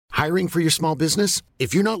Hiring for your small business?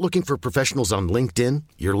 If you're not looking for professionals on LinkedIn,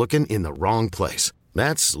 you're looking in the wrong place.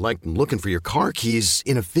 That's like looking for your car keys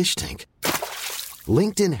in a fish tank.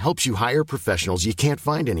 LinkedIn helps you hire professionals you can't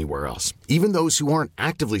find anywhere else, even those who aren't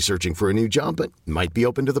actively searching for a new job but might be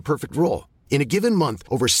open to the perfect role. In a given month,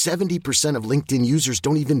 over 70% of LinkedIn users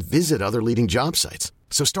don't even visit other leading job sites.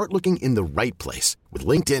 So start looking in the right place. With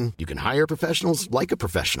LinkedIn, you can hire professionals like a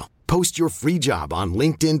professional. Post your free job on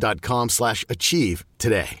linkedin.com/achieve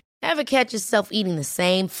today. Ever catch yourself eating the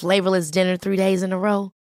same flavorless dinner 3 days in a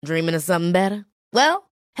row? Dreaming of something better?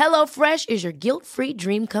 Well, HelloFresh is your guilt-free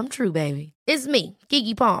dream come true, baby. It's me,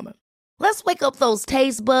 Keke Palmer. Let's wake up those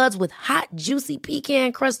taste buds with hot, juicy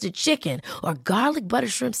pecan-crusted chicken or garlic butter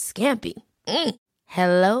shrimp scampi.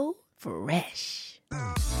 Hello Fresh.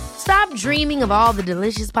 Stop dreaming of all the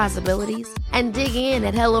delicious possibilities and dig in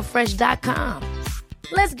at HelloFresh.com.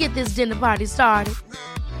 Let's get this dinner party started.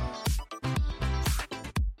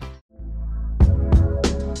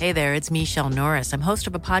 Hey there, it's Michelle Norris. I'm host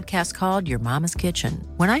of a podcast called Your Mama's Kitchen.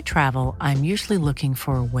 When I travel, I'm usually looking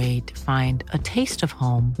for a way to find a taste of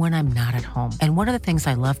home when I'm not at home. And one of the things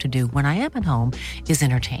I love to do when I am at home is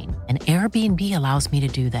entertain. And Airbnb allows me to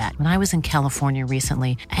do that. When I was in California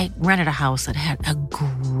recently, I rented a house that had a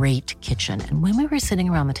great kitchen. And when we were sitting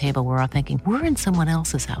around the table, we're all thinking, we're in someone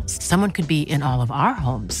else's house. Someone could be in all of our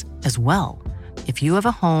homes as well. If you have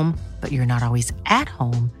a home, but you're not always at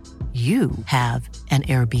home, you have an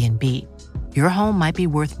Airbnb. Your home might be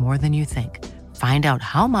worth more than you think. Find out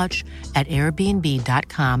how much at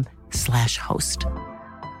airbnb.com/host.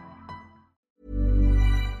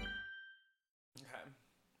 Okay.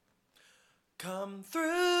 Come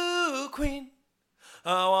through, queen.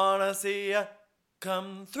 I wanna see ya.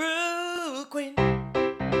 Come through, queen.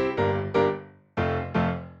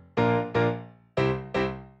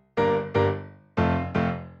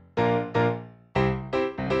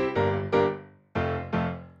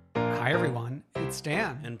 Hi everyone, it's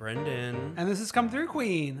Dan. And Brendan. And this is Come Through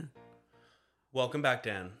Queen. Welcome back,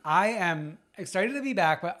 Dan. I am excited to be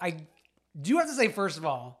back, but I do have to say, first of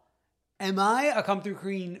all, am I a Come Through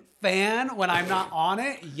Queen fan when I'm not on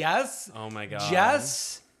it? Yes. Oh my God.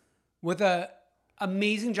 Jess, with a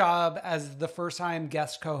amazing job as the first time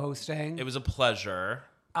guest co-hosting. It was a pleasure.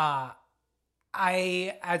 I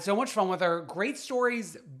had so much fun with her. Great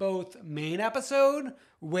stories, both main episode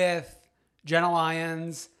with Jenna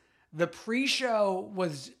Lyons. The pre-show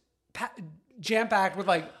was jam-packed with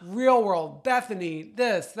like real world, Bethany,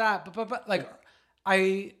 this, that, but like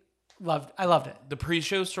I loved it. The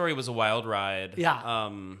pre-show story was a wild ride. Yeah.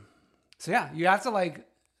 So yeah, you have to like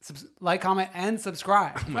comment, and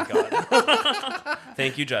subscribe. Oh my God.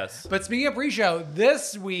 Thank you, Jess. But speaking of pre-show,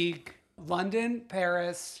 this week, London,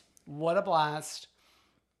 Paris, what a blast.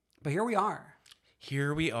 But here we are.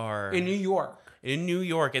 Here we are. In New York. In New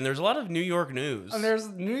York. And there's a lot of New York news. And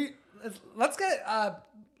let's get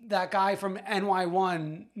that guy from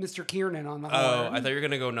NY1, Mr. Kiernan, on the horn. Oh, I thought you were going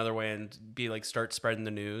to go another way and be like, start spreading the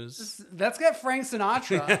news. Let's get Frank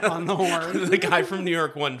Sinatra on the horn. The guy from New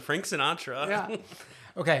York 1, Frank Sinatra. Yeah.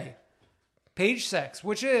 Okay. Page 6,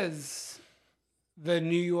 which is the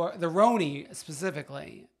Roni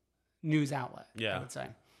specifically news outlet, yeah. I would say,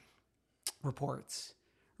 reports.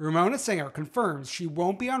 Ramona Singer confirms she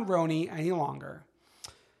won't be on Roni any longer.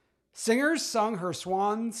 Singer sung her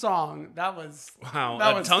swan song. That was tongue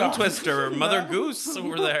tough. Twister. Mother Goose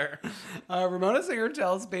over there. Ramona Singer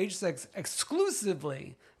tells Page 6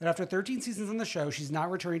 exclusively that after 13 seasons on the show, she's not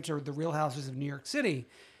returning to the Real Housewives of New York City.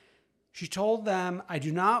 She told them, "I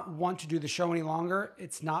do not want to do the show any longer.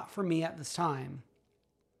 It's not for me at this time."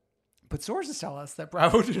 But sources tell us that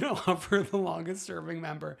Bravo did not offer the longest serving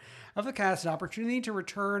member of the cast an opportunity to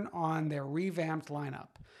return on their revamped lineup.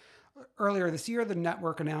 Earlier this year, the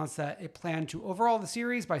network announced that it planned to overhaul the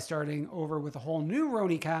series by starting over with a whole new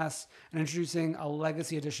Roni cast and introducing a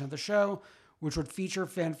legacy edition of the show, which would feature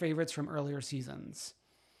fan favorites from earlier seasons.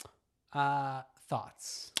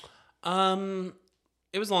 Thoughts?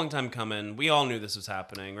 It was a long time coming. We all knew this was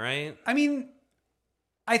happening, right? I mean,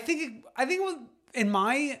 I think it was, in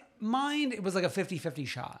my mind, it was like a 50-50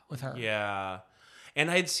 shot with her. Yeah. And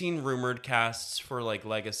I had seen rumored casts for like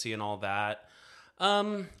Legacy and all that.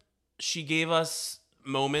 She gave us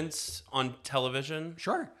moments on television.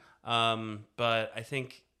 Sure. But I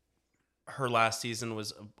think her last season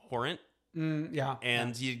was abhorrent. Yeah.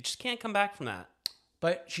 And you just can't come back from that.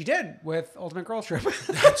 But she did with Ultimate Girls Trip.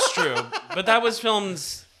 That's true. But that was filmed.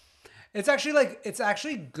 It's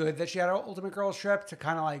actually good that she had an Ultimate Girls Trip to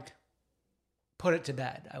kind of like put it to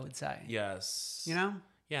bed, I would say. Yes. You know?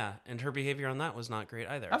 Yeah. And her behavior on that was not great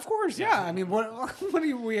either. Of course. Yeah. I mean, what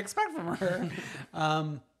do we expect from her?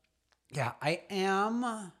 Yeah, I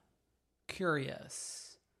am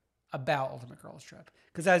curious about Ultimate Girls Trip.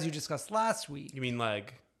 Because as you discussed last week. You mean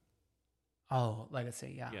leg? Oh,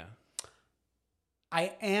 Legacy, yeah. Yeah.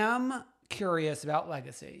 I am curious about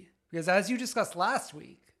Legacy. Because as you discussed last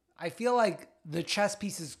week, I feel like the chess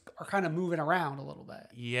pieces are kind of moving around a little bit.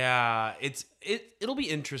 Yeah, it'll be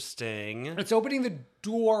interesting. It's opening the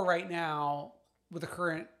door right now with the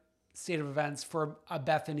current state of events for a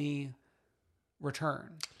Bethany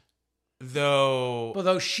return.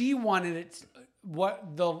 Though she wanted it,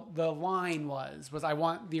 what the line was I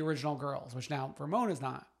want the original girls, which now Ramona's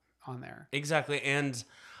not on there. Exactly. And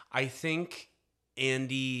I think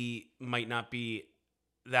Andy might not be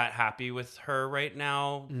that happy with her right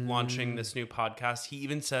now launching this new podcast. He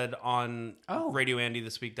even said on Radio Andy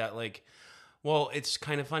this week that like, well, it's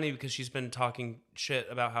kind of funny because she's been talking shit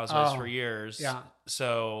about Housewives for years. Yeah.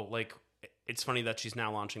 So like, it's funny that she's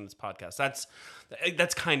now launching this podcast.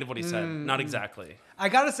 That's kind of what he said. Not exactly. I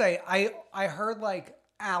gotta say, I heard like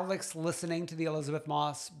Alex listening to the Elizabeth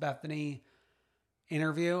Moss Bethany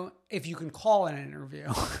interview, if you can call it an interview.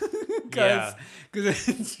 Because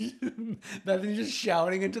Bethany just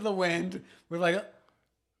shouting into the wind with like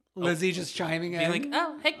Lizzie just chiming in. Being like,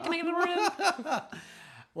 oh, hey, can I get in the room?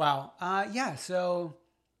 Wow. Yeah, so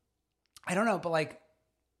I don't know, but like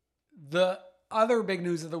the other big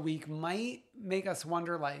news of the week might make us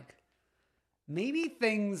wonder like maybe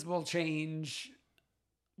things will change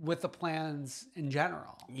with the plans in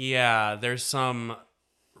general. Yeah, there's some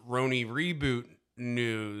Roni reboot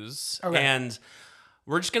news. Okay. And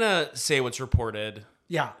we're just going to say what's reported.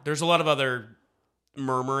 Yeah. There's a lot of other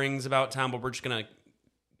murmurings about town, but we're just going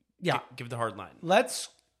to give the hard line. Let's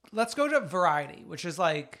go to Variety, which is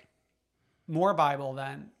like more Bible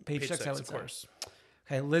than Page 6, I would say. Of course.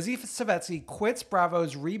 Okay, Lizzie Savetsky quits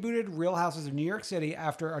Bravo's rebooted Real Houses of New York City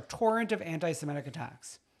after a torrent of anti-Semitic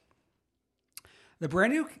attacks. The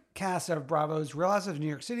brand new cast of Bravo's Real Houses of New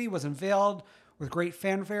York City was unveiled with great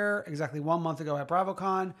fanfare exactly 1 month ago at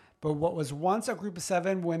BravoCon, but what was once a group of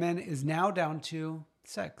 7 women is now down to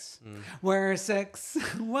 6. We're 6.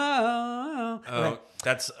 Whoa. Oh, Okay.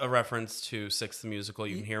 That's a reference to Six the Musical.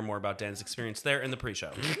 You can hear more about Dan's experience there in the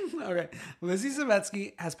pre-show. Okay. Lizzie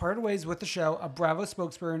Savetsky has parted ways with the show, a Bravo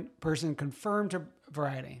spokesperson confirmed to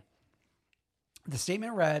Variety. The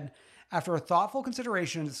statement read, after a thoughtful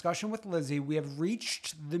consideration and discussion with Lizzie, we have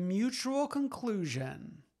reached the mutual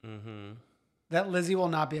conclusion that Lizzie will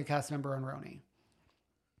not be a cast member on Roni.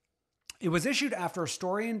 It was issued after a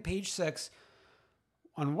story in Page 6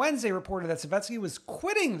 on Wednesday reported that Savetsky was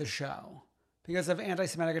quitting the show because of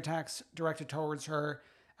anti-Semitic attacks directed towards her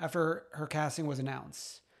after her casting was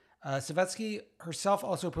announced. Savetsky herself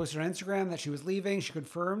also posted on Instagram that she was leaving. She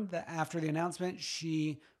confirmed that after the announcement,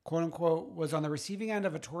 she, quote unquote, was on the receiving end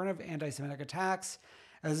of a torrent of anti-Semitic attacks.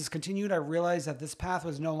 As this continued, I realized that this path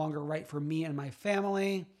was no longer right for me and my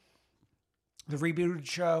family. The rebooted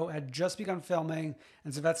show had just begun filming,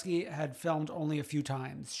 and Savetsky had filmed only a few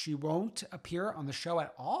times. She won't appear on the show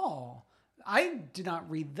at all. I did not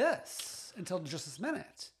read this until just this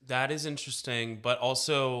minute. That is interesting, but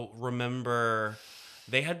also remember,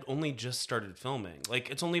 they had only just started filming.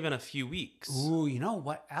 Like, it's only been a few weeks. Ooh, you know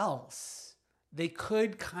what else? They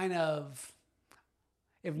could kind of,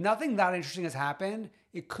 if nothing that interesting has happened,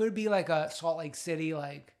 it could be like a Salt Lake City,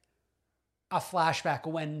 like a flashback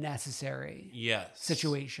when necessary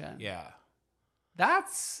situation. Yeah.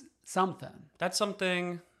 That's something. That's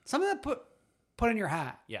something. Something to put in your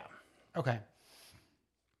hat. Yeah. Okay.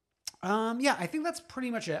 Yeah, I think that's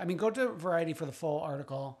pretty much it. I mean, go to Variety for the full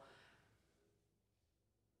article.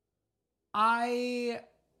 I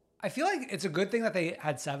feel like it's a good thing that they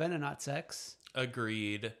had 7 and not 6.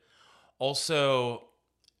 Agreed. Also,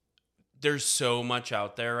 there's so much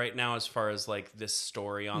out there right now as far as like this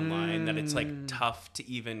story online that it's like tough to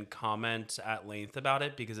even comment at length about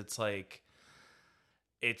it because it's like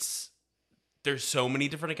there's so many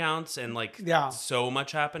different accounts and like so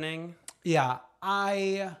much happening. Yeah,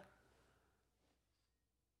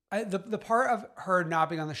 the part of her not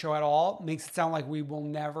being on the show at all makes it sound like we will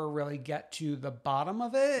never really get to the bottom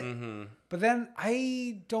of it. Mm-hmm. But then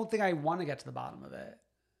I don't think I want to get to the bottom of it.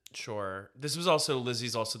 Sure. This was also,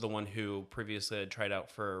 Lizzie's also the one who previously had tried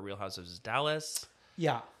out for Real Housewives of Dallas.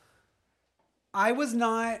 Yeah. I was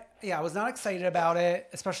not excited about it,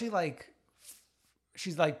 especially like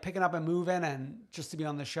she's like picking up and moving and just to be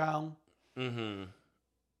on the show. Mm-hmm.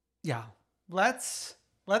 Yeah. Let's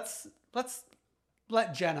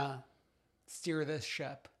let Jenna steer this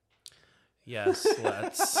ship. Yes,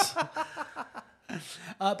 let's.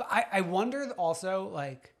 But I wonder also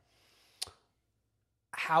like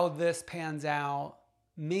how this pans out.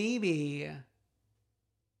 Maybe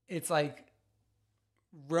it's like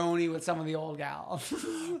Roni with some of the old gals.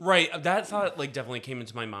 Right. That thought like definitely came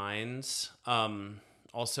into my mind.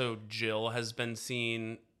 Also, Jill has been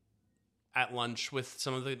seen at lunch with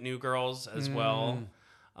some of the new girls as well.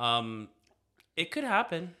 It could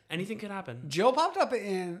happen. Anything could happen. Jill popped up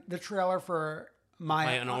in the trailer for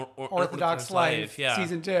My Unorthodox Life yeah.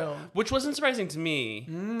 season 2. Which wasn't surprising to me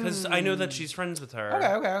because I know that she's friends with her.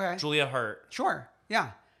 Okay. Julia Hart. Sure.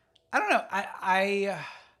 Yeah. I don't know. I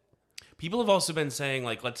People have also been saying,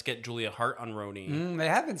 like, let's get Julia Hart on Roni. they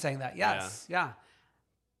have been saying that. Yes. Yeah.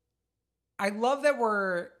 I love that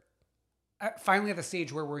we're finally at the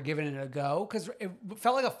stage where we're giving it a go, because it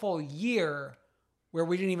felt like a full year where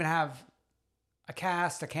we didn't even have a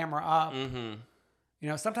cast, a camera up. Mm-hmm. You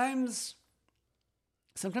know, sometimes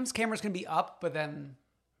cameras can be up, but then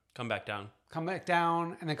Come back down.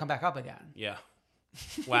 and then come back up again. Yeah.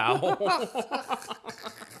 Wow.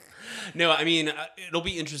 No, I mean, it'll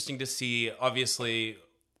be interesting to see. Obviously,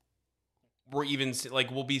 we're even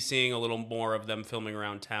we'll be seeing a little more of them filming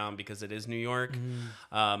around town because it is New York.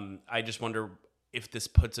 I just wonder if this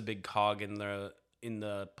puts a big cog in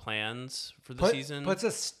the plans for the season. Puts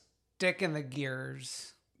a stick in the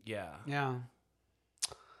gears. Yeah. Yeah.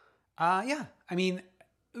 Yeah. I mean,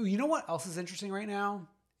 you know what else is interesting right now?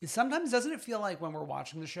 Is sometimes doesn't it feel like when we're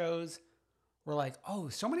watching the shows, we're like, oh,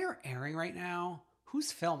 so many are airing right now.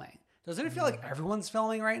 Who's filming? Doesn't it feel like everyone's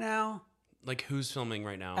filming right now? Like who's filming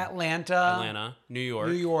right now? Atlanta, New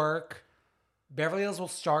York. Beverly Hills will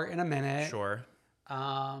start in a minute. Sure.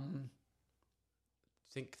 I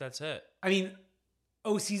think that's it. I mean,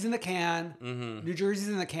 OC's in the can. Mm-hmm. New Jersey's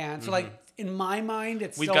in the can. So like in my mind,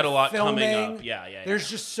 we've still got a lot filming. coming up. Yeah. There's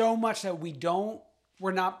just so much that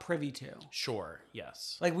we're not privy to. Sure.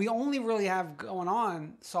 Yes. Like we only really have going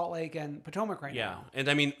on Salt Lake and Potomac right now. And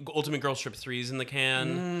I mean, Ultimate Girls Trip 3 is in the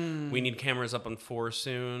can. We need cameras up on 4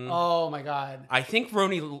 soon. Oh my God. I think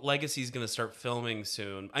Roni Legacy is going to start filming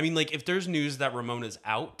soon. I mean, like if there's news that Ramona's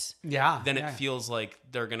out, then it feels like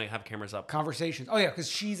they're going to have cameras up. Conversations. Oh yeah, because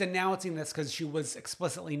she's announcing this because she was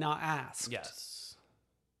explicitly not asked. Yes.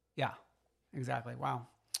 Yeah, exactly. Wow.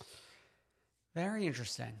 Very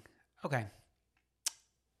interesting. Okay.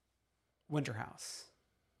 Winter House.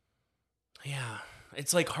 Yeah,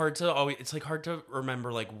 it's like hard to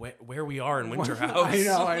remember like where we are in Winter House. I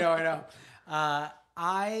know.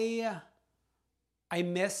 I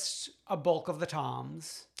missed a bulk of the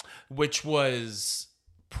Toms, which was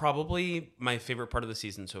probably my favorite part of the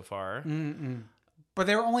season so far. But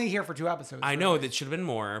they were only here for 2 episodes. I know that should have been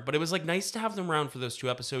more, but it was like nice to have them around for those 2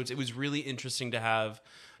 episodes. It was really interesting to have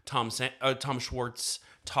Tom Schwartz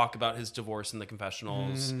talk about his divorce in the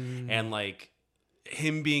confessionals, and like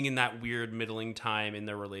him being in that weird middling time in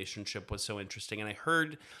their relationship was so interesting. And I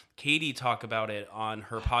heard Katie talk about it on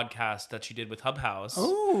her podcast that she did with Hub House,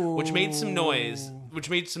 which made some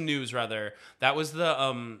news rather. That was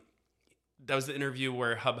the interview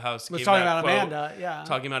where Hub House was gave talking that about quote, Amanda. Yeah,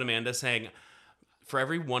 talking about Amanda saying, "For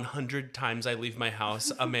every 100 times I leave my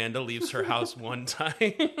house, Amanda leaves her house 1 time."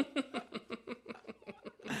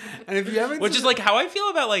 And if you haven't, which is like how I feel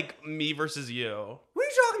about like me versus you. What are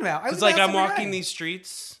you talking about? It's like I'm walking these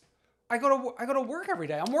streets. I go to work every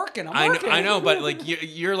day. I'm working. I know, but like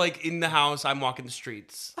you're like in the house. I'm walking the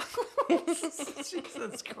streets.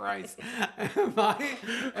 Jesus Christ! Am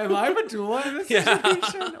I Petula in this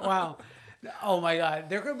situation? Wow. Oh my God!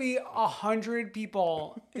 There could be 100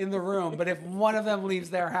 people in the room, but if one of them leaves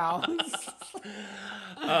their house.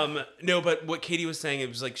 No, but what Katie was saying, it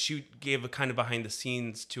was like she gave a kind of behind the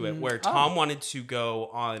scenes to it, where Tom wanted to go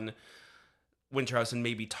on Winter House and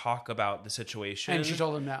maybe talk about the situation, and she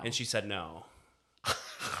told him no, and she said no.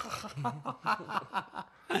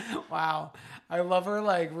 Wow, I love her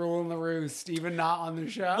like ruling the roost, even not on the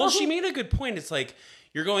show. Well, she made a good point. It's like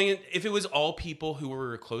you're going in, if it was all people who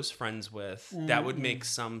were close friends with, that would make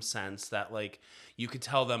some sense. That like you could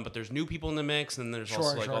tell them, but there's new people in the mix, and there's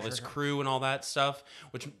also like all this crew and all that stuff,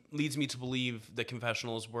 which leads me to believe the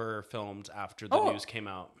confessionals were filmed after the news came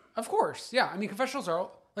out. Of course, yeah. I mean, confessionals are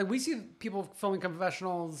like we see people filming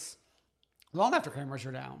confessionals long after cameras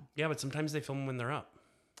are down. Yeah, but sometimes they film when they're up.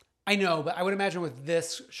 I know, but I would imagine with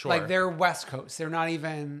this, like they're West Coast. They're not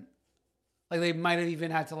even like they might have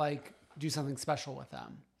even had to like do something special with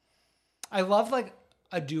them. I love like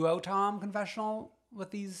a duo Tom confessional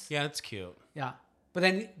with these. Yeah, it's cute. Yeah. But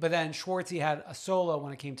then Schwartzy had a solo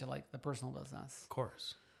when it came to like the personal business. Of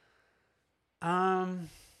course.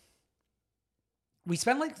 We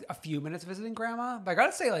spent like a few minutes visiting Grandma, but I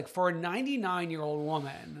gotta say, like for a 99-year-old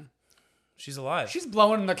woman, she's alive. She's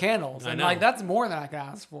blowing the candles, and know. like that's more than I can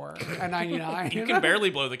ask for at 99. You can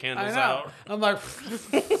barely blow the candles out. I'm like,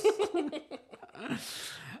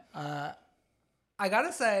 I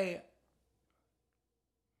gotta say,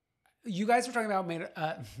 you guys were talking about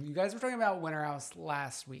Winter House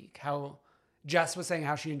last week. How Jess was saying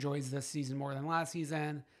how she enjoys this season more than last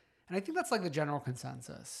season, and I think that's like the general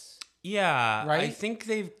consensus. Yeah, right. I think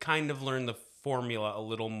they've kind of learned the formula a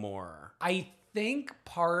little more. I think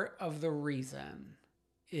part of the reason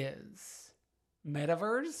is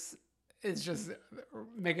Metaverse is just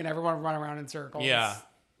making everyone run around in circles. Yeah,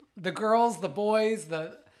 the girls, the boys,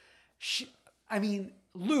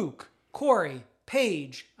 Luke, Corey,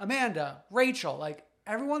 Paige, Amanda, Rachel, like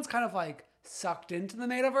everyone's kind of like sucked into the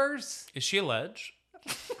metaverse. Is she a ledge?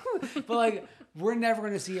 But like, we're never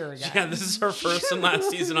going to see her again. Yeah, this is her first and last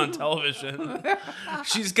season on television.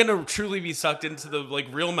 She's gonna truly be sucked into the like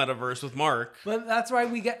real metaverse with Mark. But that's why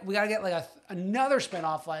we gotta get like another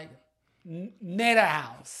spinoff, like Meta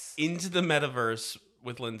House, into the metaverse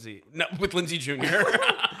with Lindsay Jr.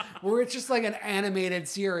 where it's just like an animated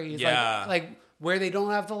series. Yeah, like where they don't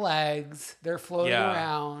have the legs, they're floating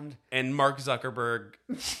around. And Mark Zuckerberg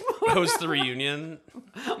hosts the reunion.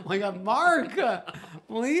 Oh my God, Mark,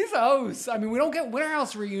 please host. I mean, we don't get Winter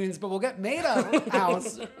House reunions, but we'll get Meta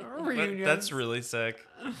House reunions. That's really sick.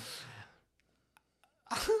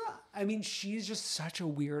 I mean, she's just such a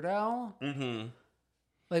weirdo. Mm-hmm.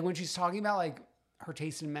 Like when she's talking about like her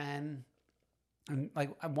taste in men, and like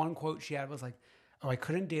one quote she had was like, "Oh, I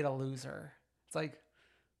couldn't date a loser." It's like,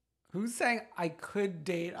 who's saying I could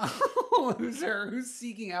date a loser? Who's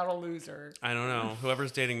seeking out a loser? I don't know.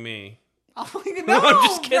 Whoever's dating me. Oh my God, no, I'm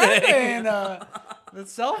just kidding. The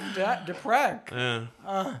self-deprec.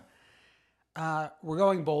 Yeah. We're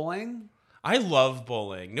going bowling. I love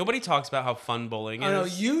bowling. Nobody talks about how fun bowling is. I know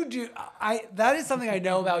you do. That is something I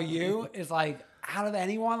know about you. Is like out of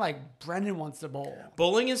anyone, like Brendan wants to bowl.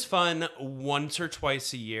 Bowling is fun once or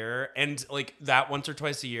twice a year, and like that once or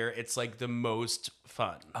twice a year, it's like the most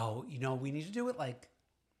fun. Oh, we need to do it like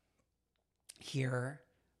here,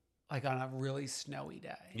 like on a really snowy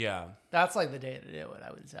day. Yeah. That's like the day to do it,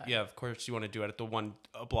 I would say. Yeah, of course you want to do it at the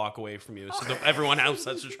a block away from you, so that everyone else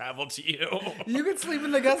has to travel to you. You could sleep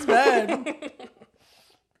in the guest bed.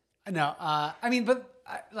 No, I mean, but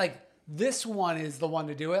like this one is the one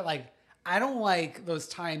to do it. Like, I don't like those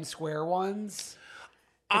Times Square ones.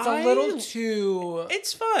 It's a little too...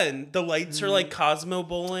 It's fun. The lights are like Cosmo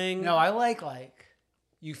bowling. No, I like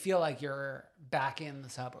you feel like you're back in the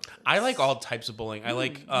suburbs. I like all types of bowling. I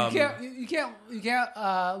like you can't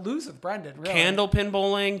lose with Brendan. Really. Candlepin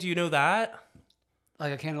bowling. Do you know that?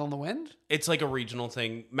 Like a candle in the wind? It's like a regional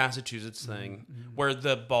thing, Massachusetts thing, where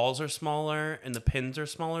the balls are smaller and the pins are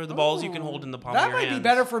smaller. The balls you can hold in the palm of your hand. That might be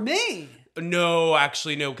better for me. No,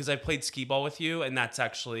 actually, no, because I played skee ball with you, and that's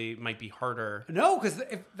actually might be harder. No, because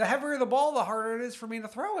if the heavier the ball, the harder it is for me to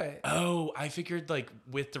throw it. Oh, I figured like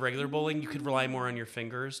with the regular bowling, you could rely more on your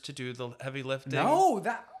fingers to do the heavy lifting. No,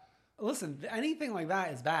 listen, anything like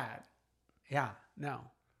that is bad. Yeah, no.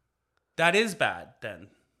 That is bad, then.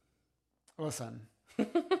 Listen.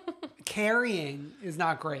 Carrying is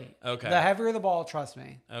not great. Okay. The heavier the ball, trust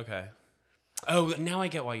me. Okay. Oh, now I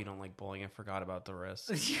get why you don't like bowling. I forgot about the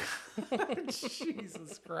wrist.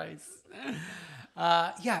 Jesus Christ.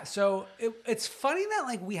 Yeah, so it's funny that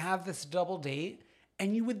like we have this double date,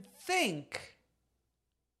 and you would think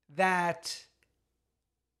that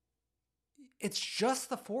it's just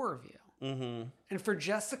the four of you. Mm-hmm. And for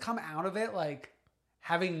Jess to come out of it like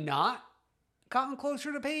having not gotten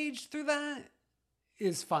closer to Paige through that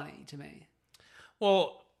is funny to me.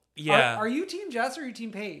 Well, yeah. Are you team Jess or are you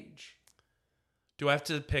team Paige? Do I have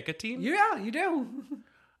to pick a team? Yeah, you do.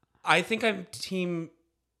 I think I'm team...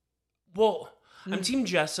 Well, I'm team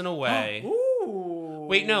Jess in a way. Ooh.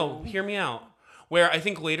 Wait, no. Hear me out. Where I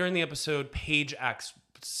think later in the episode, Paige acts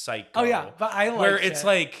psycho. Oh, yeah. But I like where it's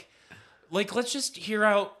like, let's just hear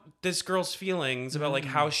out this girl's feelings about like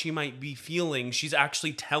how she might be feeling. She's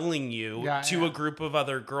actually telling you to a group of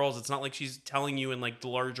other girls. It's not like she's telling you in like the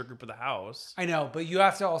larger group of the house. I know, but you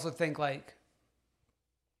have to also think like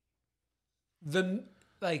the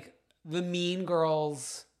Mean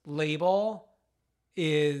Girls label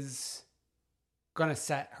is gonna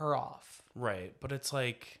set her off. Right. But it's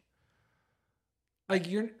like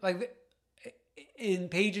you're like in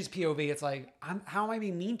Paige's POV, it's like, how am I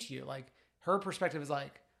being mean to you? Like her perspective is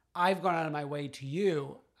like, I've gone out of my way to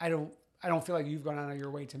you. I don't feel like you've gone out of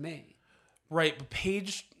your way to me. Right, but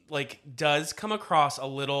Paige like does come across a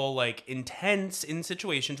little like intense in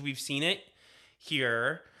situations. We've seen it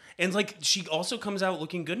here. And like she also comes out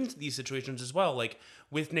looking good in these situations as well. Like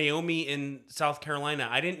with Naomi in South Carolina,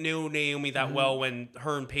 I didn't know Naomi that well when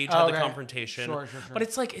her and Paige had the confrontation. Sure. But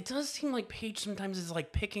it's like it does seem like Paige sometimes is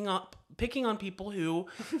like picking picking on people who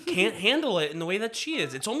can't handle it in the way that she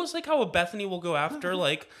is. It's almost like how a Bethany will go after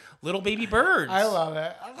like little baby birds. I love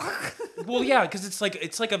it. Well, yeah, because it's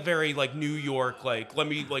like a very like New York, like let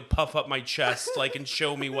me like puff up my chest like and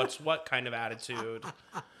show me what's what kind of attitude.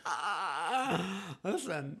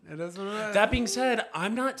 Listen, it is what it is. That being said,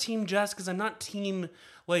 I'm not team Jess because I'm not team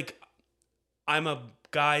like I'm a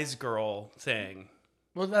guy's girl thing.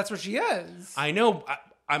 Well, that's what she is. I know.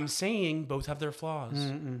 I'm saying both have their flaws.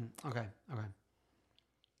 Okay.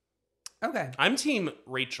 I'm team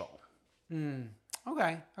Rachel.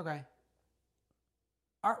 Okay.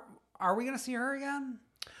 Are we gonna see her again?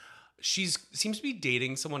 She seems to be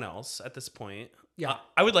dating someone else at this point. Yeah.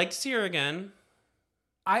 I would like to see her again.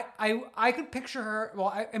 I could picture her.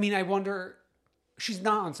 Well, I mean, I wonder. She's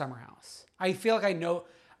not on Summer House. I feel like I know.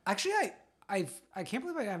 Actually, I can't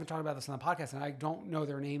believe I haven't talked about this on the podcast, and I don't know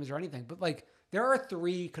their names or anything. But like, there are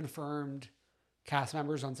 3 confirmed cast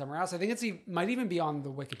members on Summer House. I think might even be on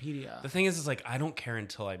the Wikipedia. The thing is like I don't care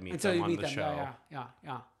until I meet them on the show.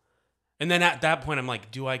 Yeah. And then at that point, I'm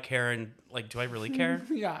like, do I care? And like, do I really care?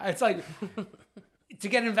 Yeah, it's like to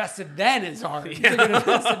get invested then is hard. To get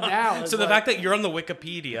invested now. So the fact that you're on the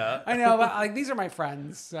Wikipedia, I know, but like these are my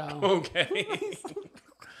friends. So okay.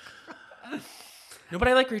 No, but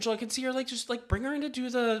I like Rachel. I can see her like just like bring her in to do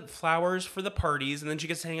the flowers for the parties, and then she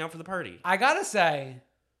gets to hang out for the party. I gotta say,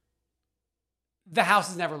 the house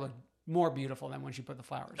has never looked more beautiful than when she put the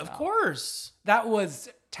flowers out. Of course. That was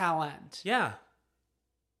talent. Yeah.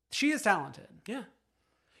 She is talented. Yeah.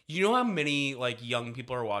 You know how many like young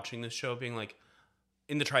people are watching this show being like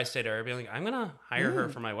in the tri-state area being like, I'm going to hire her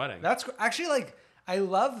for my wedding. That's actually like, I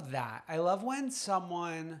love that. I love when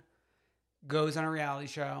someone goes on a reality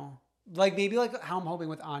show. Like maybe like how I'm hoping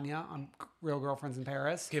with Anya on Real Girlfriends in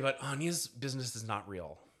Paris. Okay, but Anya's business is not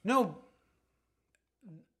real. No.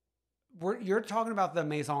 You're talking about the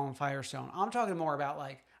Maison and Firestone. I'm talking more about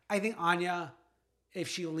like, I think Anya, if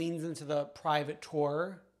she leans into the private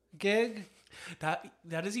tour gig. That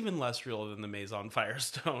is even less real than the Maison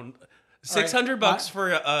Firestone. $600 for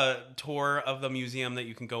a tour of the museum that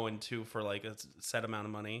you can go into for like a set amount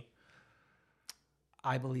of money.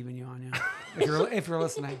 I believe in you, Anya. if you're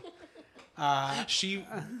listening. She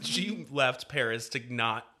left Paris to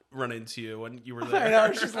not run into you when you were there. I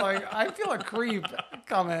know. She's like, I feel a creep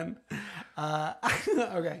coming.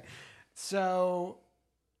 Okay. So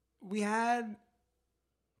we had...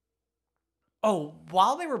 Oh,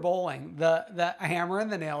 while they were bowling, the hammer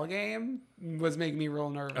and the nail game was making me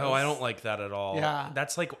real nervous. Oh, I don't like that at all. Yeah.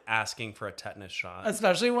 That's like asking for a tetanus shot.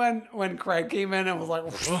 Especially when Craig came in and was like...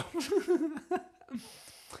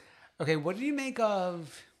 Okay, what did you make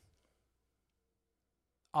of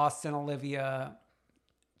Austin, Olivia,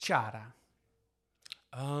 Chada?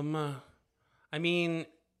 I mean...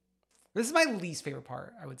 This is my least favorite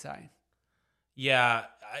part, I would say. Yeah,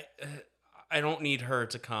 I don't need her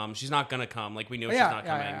to come. She's not gonna come. Like we know she's not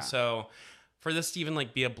coming. Yeah. So for this to even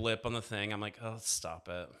like be a blip on the thing, I'm like, oh, stop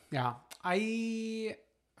it. Yeah,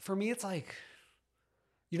 for me, it's like,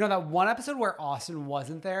 you know, that one episode where Austin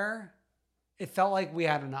wasn't there. It felt like we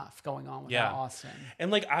had enough going on without Austin.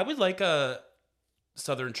 And like, I would like a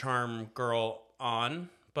Southern Charm girl on,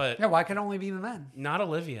 but yeah, why can it only be the men? not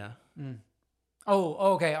Olivia.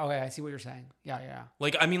 Oh, okay. I see what you're saying. Yeah.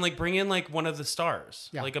 Like, I mean, like bring in like one of the stars,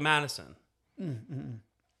 like a Madison.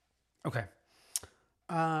 Okay.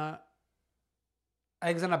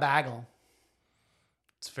 Eggs in a bagel.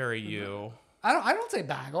 It's very you. I don't say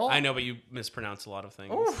bagel. I know, but you mispronounce a lot of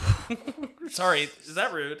things. Sorry, is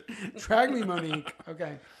that rude? Drag me, Monique.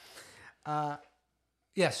 Okay.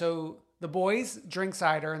 Yeah, so the boys drink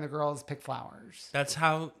cider and the girls pick flowers. That's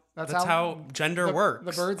how gender works.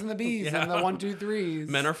 The birds and the bees and the 1, 2, 3s.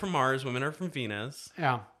 Men are from Mars, women are from Venus.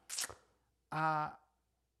 Yeah.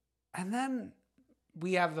 And then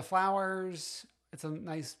we have the flowers. It's a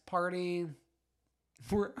nice party.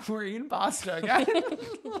 We're eating pasta again.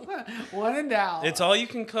 When in doubt. It's all you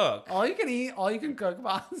can cook. All you can eat, all you can cook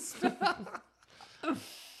pasta. I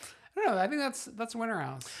don't know. I think that's Winter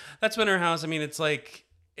House. That's Winter House. I mean, it's like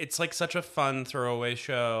such a fun throwaway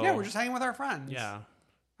show. Yeah, we're just hanging with our friends. Yeah.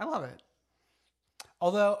 I love it.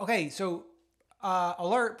 Although, okay, so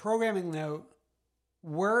alert, programming note,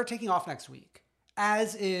 we're taking off next week,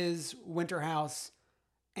 as is Winter House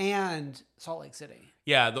and Salt Lake City.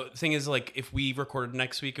 Yeah, the thing is, like, if we recorded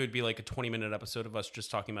next week, it would be like a 20-minute episode of us just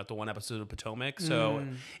talking about the one episode of Potomac. So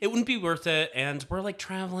it wouldn't be worth it. And we're like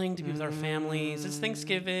traveling to be with our families. It's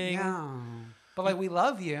Thanksgiving. Yeah. But like, we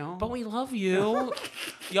love you. But we love you.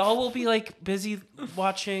 Y'all will be like busy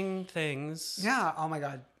watching things. Yeah. Oh my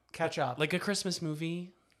God. Catch up. Like a Christmas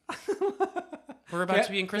movie. We're about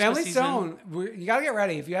to be in Christmas Family season. Stone. You got to get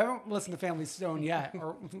ready. If you haven't listened to Family Stone yet,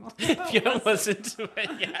 or If you haven't listened to it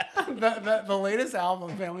yet. the latest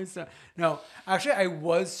album, Family Stone. No, actually, I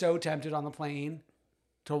was so tempted on the plane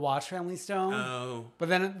to watch Family Stone. Oh. But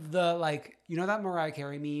then that Mariah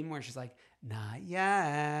Carey meme where she's like, not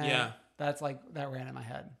yet. Yeah. That's that ran in my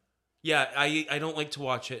head. Yeah, I don't like to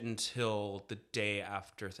watch it until the day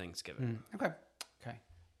after Thanksgiving. Okay.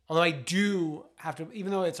 Although I do have to,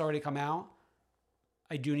 even though it's already come out,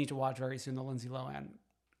 I do need to watch very soon the Lindsay Lohan.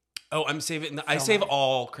 Oh, I save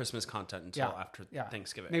all Christmas content until after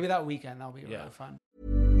Thanksgiving. Maybe that weekend. That'll be really fun.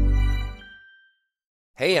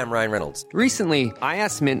 Hey, I'm Ryan Reynolds. Recently, I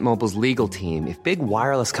asked Mint Mobile's legal team if big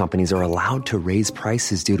wireless companies are allowed to raise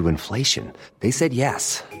prices due to inflation. They said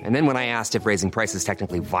yes. And then when I asked if raising prices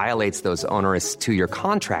technically violates those onerous 2-year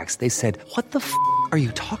contracts, they said, what the f*** are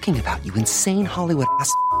you talking about, you insane Hollywood ass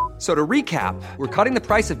f- So to recap, we're cutting the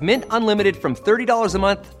price of Mint Unlimited from $30 a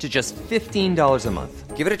month to just $15 a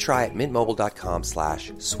month. Give it a try at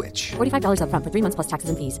mintmobile.com/switch. $45 up front for 3 months plus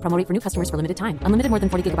taxes and fees. Promo rate for new customers for limited time. Unlimited more than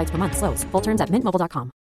 40 gigabytes per month. Slows full terms at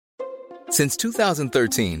mintmobile.com. Since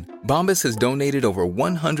 2013, Bombas has donated over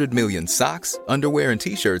 100 million socks, underwear, and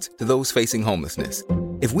T-shirts to those facing homelessness.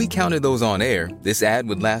 If we counted those on air, this ad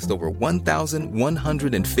would last over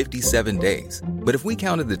 1,157 days. But if we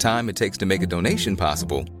counted the time it takes to make a donation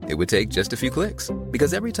possible, it would take just a few clicks.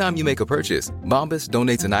 Because every time you make a purchase, Bombas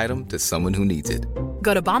donates an item to someone who needs it.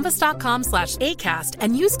 Go to bombas.com/ACAST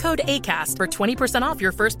and use code ACAST for 20% off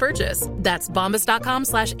your first purchase. That's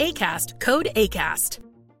bombas.com/ACAST, code ACAST.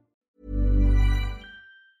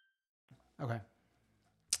 Okay.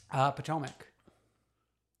 Potomac.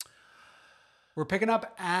 We're picking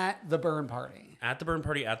up at the burn party. At the burn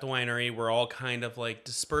party, at the winery, we're all kind of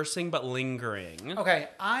dispersing but lingering. Okay,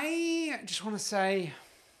 I just want to say...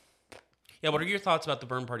 Yeah, what are your thoughts about the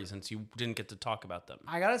burn party since you didn't get to talk about them?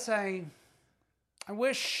 I gotta say, I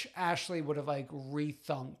wish Ashley would have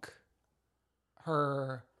rethunk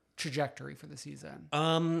her trajectory for the season.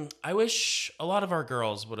 I wish a lot of our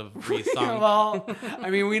girls would have rethunk. Well,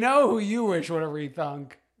 we know who you wish would have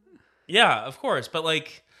rethunk. Yeah, of course, but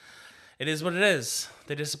it is what it is.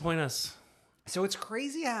 They disappoint us. So it's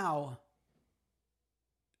crazy how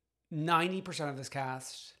 90% of this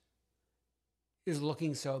cast is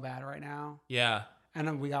looking so bad right now. Yeah. And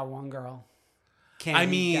then we got one girl.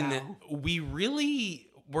 We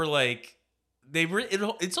really were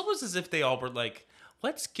it's almost as if they all were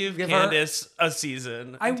let's give Candace a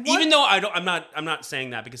season. Even though I'm not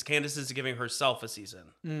saying that because Candace is giving herself a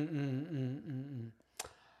season.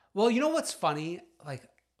 Well, you know what's funny?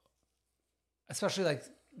 Especially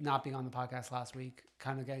not being on the podcast last week,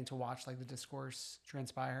 kind of getting to watch the discourse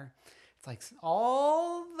transpire. It's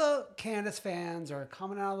all the Candace fans are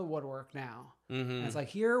coming out of the woodwork now. Mm-hmm. And it's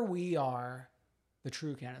here we are, the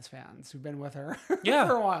true Candace fans who've been with her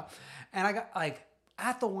for a while. And I got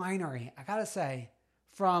at the winery, I gotta say,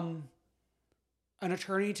 from an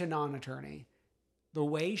attorney to non-attorney, the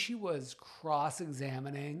way she was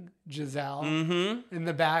cross-examining Giselle in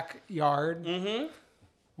the backyard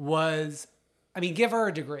was... give her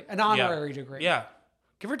a degree, an honorary degree. Yeah.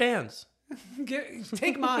 Give her Dan's.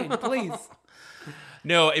 Take mine, please.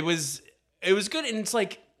 No, it was good. And it's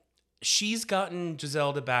she's gotten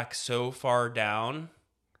Giselle to back so far down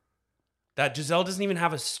that Giselle doesn't even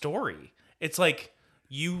have a story. It's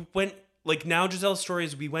you went, now Giselle's story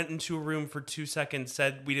is we went into a room for 2 seconds,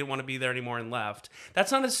 said we didn't want to be there anymore and left.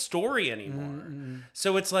 That's not a story anymore.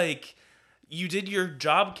 So it's you did your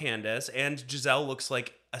job, Candace, and Giselle looks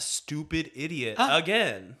like a stupid idiot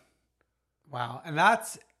again. Wow. And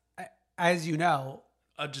that's, as you know,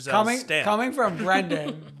 a Giselle stamp. Coming from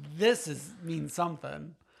Brendan, this means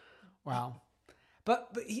something. Wow.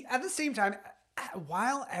 But at the same time,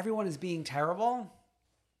 while everyone is being terrible,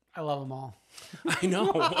 I love them all. I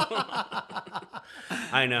know.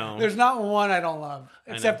 I know. There's not one I don't love,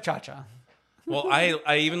 except Cha-Cha. Well,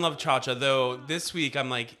 I even love Cha-Cha, though this week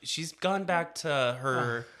I'm she's gone back to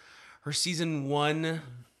her season 1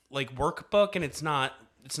 workbook, and it's not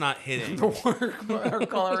hitting. The workbook, her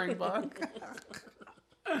coloring book.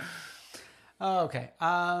 Okay.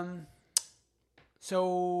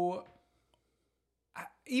 So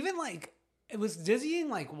even it was dizzying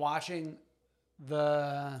watching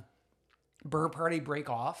the burr party break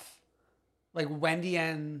off. Wendy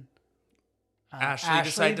and Ashley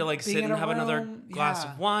decided to sit and have another glass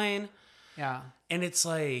of wine. Yeah. And it's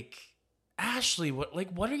Ashley,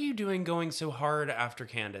 what are you doing going so hard after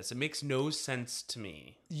Candace? It makes no sense to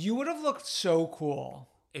me. You would have looked so cool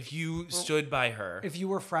if you stood by her. If you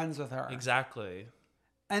were friends with her. Exactly.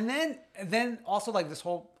 And then also this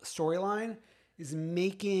whole storyline is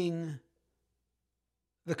making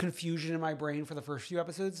the confusion in my brain for the first few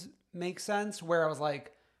episodes makes sense, where I was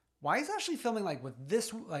like, why is Ashley filming like with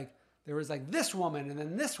this, like there was like this woman and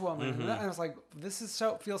then this woman. And I was like, this is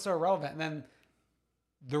feels so irrelevant. And then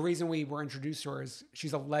the reason we were introduced to her is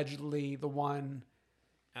she's allegedly the one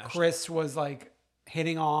Chris was like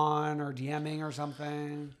hitting on or DMing or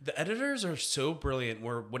something. The editors are so brilliant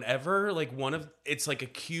where whenever like it's like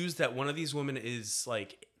accused that one of these women is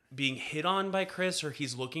like being hit on by Chris or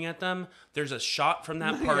he's looking at them, there's a shot from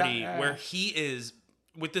that party where he is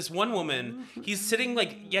with this one woman. He's sitting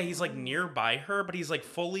like, he's like nearby her, but he's like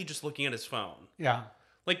fully just looking at his phone. Yeah.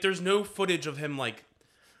 Like there's no footage of him like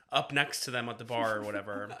up next to them at the bar or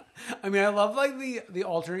whatever. I mean, I love like the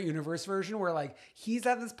alternate universe version where like he's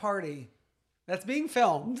at this party that's being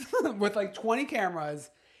filmed with like 20 cameras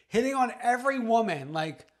hitting on every woman.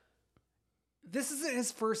 Like, this isn't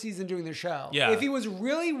his first season doing the show. Yeah. If he was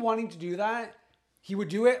really wanting to do that, he would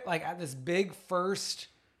do it like at this big first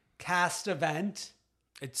cast event.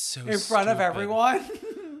 It's so in front of everyone.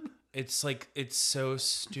 It's like, it's so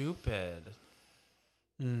stupid.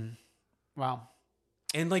 Wow.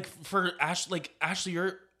 And like for Ashley,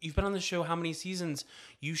 you've been on the show how many seasons?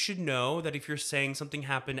 You should know that if you're saying something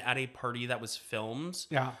happened at a party that was filmed,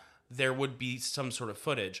 there would be some sort of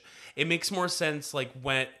footage. It makes more sense like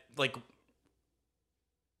when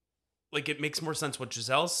like it makes more sense what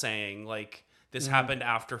Giselle's saying, like this happened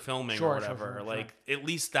after filming or whatever. Sure. Like at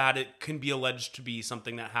least that it can be alleged to be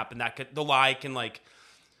something that happened. The lie can like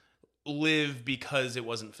live because it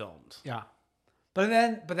wasn't filmed. Yeah. But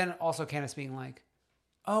then also Candace being like,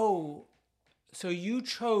 oh, so you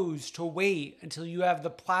chose to wait until you have the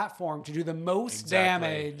platform to do the most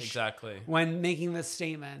damage when making this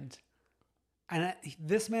statement. And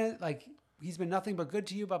this man, like, he's been nothing but good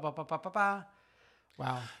to you.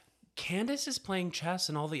 Wow. Candace is playing chess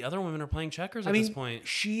and all the other women are playing checkers at this point.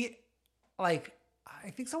 She, like, I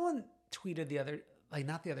think someone tweeted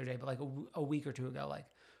not the other day, but like a week or two ago, like,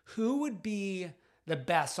 who would be the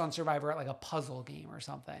best on Survivor at like a puzzle game or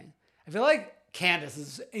something? I feel like Candace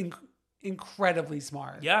is incredibly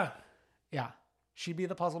smart. Yeah. She'd be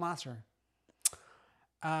the puzzle master.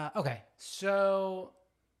 Okay. So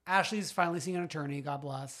Ashley's finally seeing an attorney. God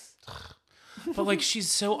bless. But like, she's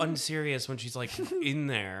so unserious when she's like in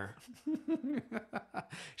there.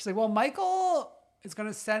 She's like, well, Michael is going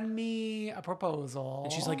to send me a proposal.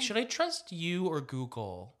 And she's like, should I trust you or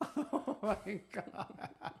Google? Oh my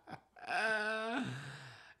God.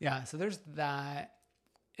 Yeah. So there's that.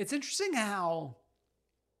 It's interesting how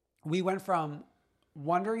we went from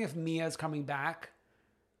wondering if Mia's coming back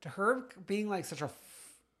to her being like such a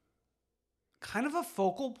kind of a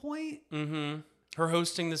focal point. Mm-hmm. Her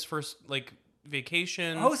hosting this first like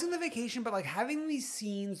vacation. Hosting the vacation, but like having these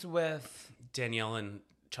scenes with Danielle and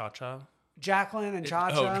Cha-Cha. Jacqueline and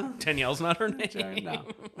Cha-Cha. Oh, Danielle's not her name.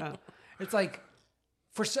 No. It's like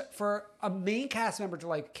for a main cast member to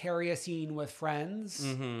like carry a scene with friends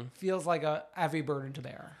feels like a heavy burden to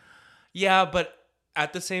bear. Yeah, but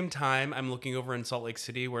at the same time, I'm looking over in Salt Lake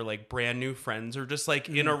City where like brand new friends are just like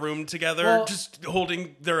in a room together, just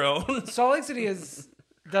holding their own. Salt Lake City is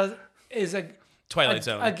a Twilight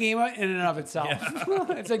Zone, a game in and of itself.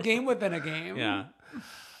 Yeah. It's a game within a game. Yeah.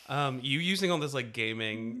 You using all this like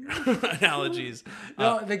gaming analogies.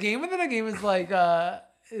 No, the game within a game is like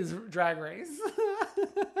is Drag Race.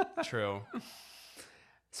 True.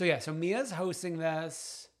 So Mia's hosting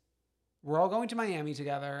this. We're all going to Miami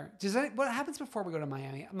together. What happens before we go to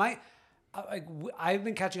Miami? I've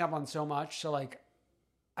been catching up on so much, so like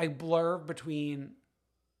I blur between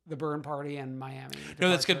the burn party and Miami. No,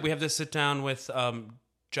 that's good. We have this sit down with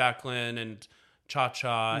Jacqueline and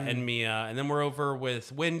Cha-Cha and Mia, and then we're over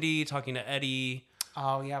with Wendy talking to Eddie.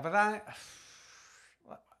 Oh yeah, but that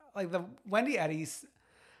like the Wendy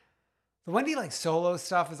like solo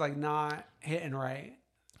stuff is like not hitting right.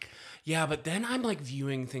 Yeah, but then I'm like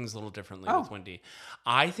viewing things a little differently with Wendy.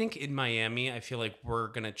 I think in Miami, I feel like we're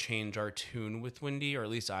going to change our tune with Wendy, or at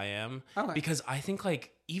least I am. Okay. Because I think like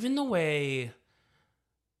even the way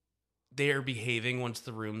they're behaving once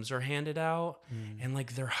the rooms are handed out and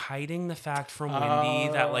like they're hiding the fact from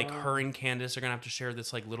Wendy that like her and Candace are going to have to share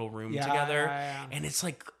this like little room together. Yeah. And it's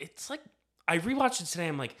like I rewatched it today.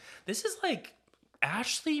 I'm like, this is like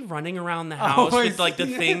Ashley running around the house with like the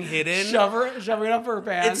thing hidden, shoving up her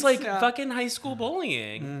pants. It's like fucking high school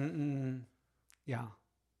bullying. Mm-mm.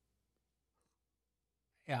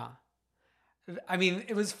 Yeah. I mean,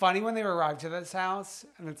 it was funny when they arrived to this house,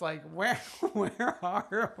 and it's like, where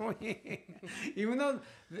are we? Even though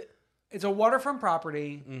it's a waterfront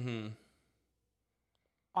property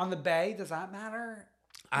on the bay, does that matter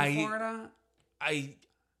in Florida?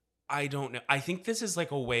 I don't know. I think this is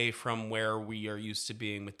like away from where we are used to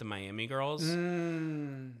being with the Miami girls.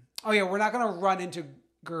 Oh yeah, we're not gonna run into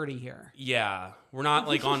Gertie here. Yeah, we're not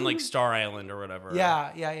like on like Star Island or whatever.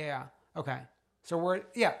 Yeah. Okay, so I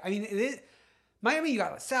mean, it is Miami. You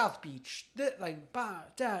got like South Beach, like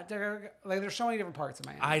there's so many different parts of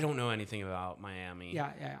Miami. I don't know anything about Miami.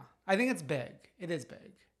 Yeah. I think it's big. It is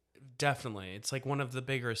big. Definitely, it's like one of the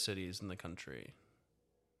bigger cities in the country.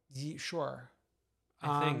 Sure.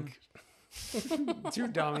 I think. Two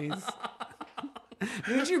dummies.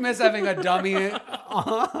 Didn't you miss having a dummy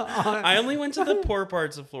I only went to the poor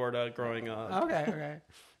parts of Florida growing up. Okay.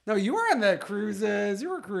 No, you were on the cruises. You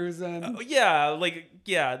were cruising.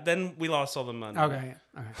 Then we lost all the money. Okay.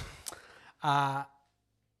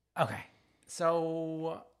 Okay.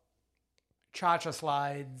 So, Cha-Cha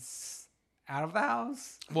slides out of the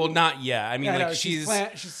house? Well, not yet. I mean, she's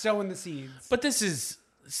sowing the seeds. But this is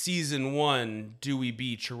season 1, Dewey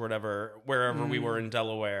Beach or wherever we were in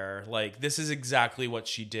Delaware. Like, this is exactly what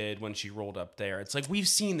she did when she rolled up there. It's like, we've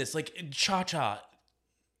seen this. Like, Cha-Cha,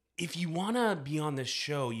 if you want to be on this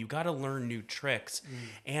show, you got to learn new tricks.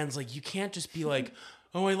 And it's like, you can't just be like,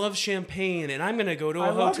 oh, I love champagne and I'm going to go to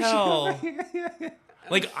a hotel.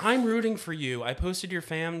 Like, I'm rooting for you. I posted your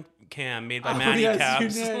fan cam made by Maddie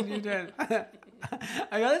Cabs. You did. I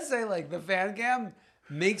got to say, like, the fan cam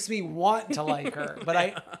makes me want to like her,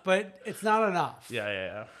 but it's not enough.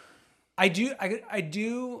 Yeah. I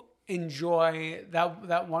do enjoy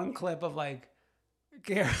that one clip of like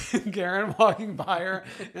Karen walking by her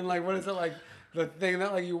and like, what is it, like the thing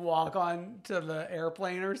that like you walk on to the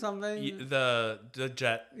airplane or something? The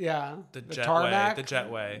jet. Yeah. The tarmac. The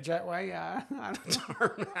jetway. Jetway, yeah.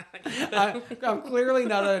 I'm clearly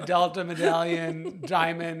not a Delta Medallion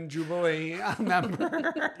Diamond Jubilee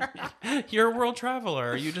member. You're a world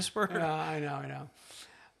traveler. You just were. Yeah, I know.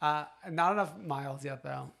 Not enough miles yet,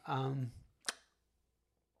 though.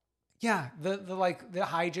 Yeah, the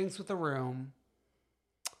hijinks with the room.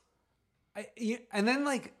 And then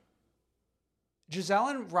like Giselle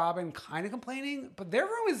and Robin kind of complaining, but their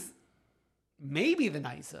room is maybe the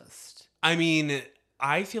nicest. I mean,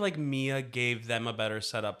 I feel like Mia gave them a better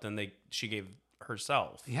setup than she gave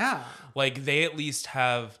herself. Yeah. Like, they at least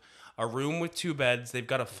have a room with 2 beds. They've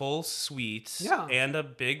got a full suite and a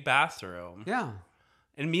big bathroom. Yeah.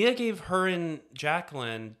 And Mia gave her and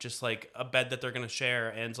Jacqueline just like a bed that they're going to share.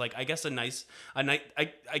 And it's like, I guess I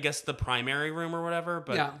guess the primary room or whatever,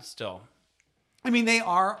 but still. I mean, they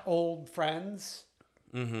are old friends.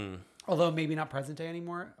 Mm-hmm. Although maybe not present day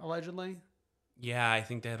anymore, allegedly. Yeah, I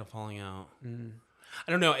think they had a falling out. I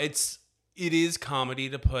don't know. It is comedy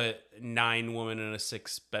to put 9 women in a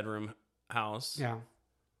 6-bedroom house. Yeah.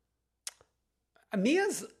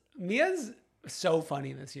 Mia's so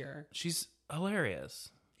funny this year. She's hilarious.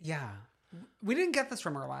 Yeah. We didn't get this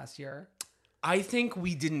from her last year. I think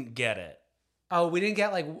we didn't get it. Oh, we didn't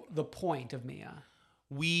get like the point of Mia.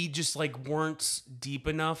 We just like weren't deep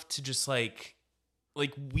enough to just like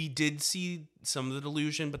we did see some of the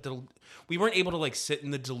delusion, but we weren't able to like sit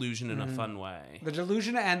in the delusion in a fun way. The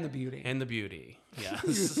delusion and the beauty.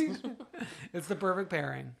 Yes. It's the perfect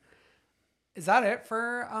pairing. Is that it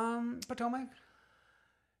for Potomac?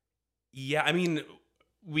 Yeah, I mean,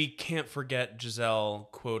 we can't forget Giselle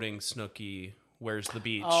quoting Snooki, "Where's the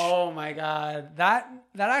beach?" Oh my God. That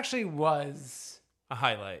actually was a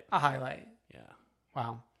highlight. Yeah.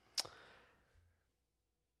 Wow.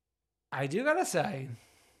 I do gotta say,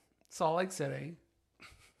 Salt Lake City.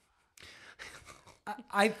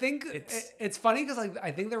 I think it's funny because like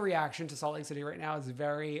I think the reaction to Salt Lake City right now is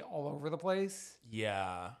very all over the place.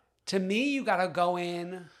 Yeah. To me, you gotta go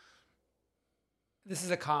in. This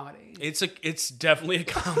is a comedy. It's definitely a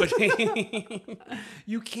comedy.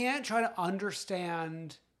 You can't try to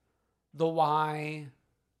understand the why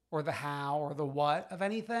or the how or the what of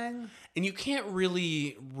anything. And you can't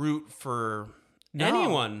really root for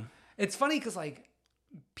anyone. It's funny because like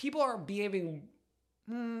people are behaving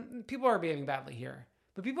badly here,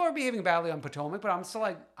 but people are behaving badly on Potomac. But I'm still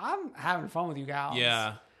like, I'm having fun with you gals.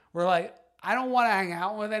 Yeah, we're like, I don't want to hang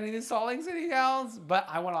out with any of these Salt Lake City gals, but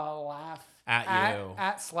I want to laugh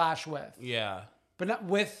at/with. Yeah, but not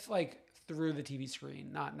with like through the TV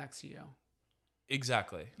screen, not next to you.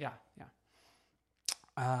 Exactly. Yeah.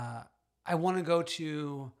 I want to go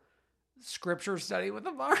to scripture study with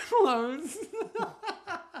the Barlows.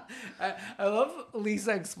 I love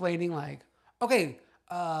Lisa explaining like, okay,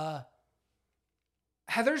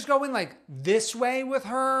 Heather's going like this way with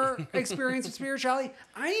her experience of spirituality.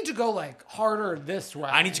 I need to go like harder this way.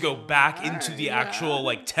 I need to go back into the actual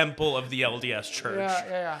like temple of the LDS church.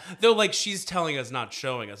 Yeah. Though like she's telling us, not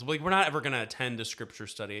showing us. Like we're not ever going to attend a scripture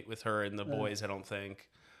study with her and the boys, I don't think.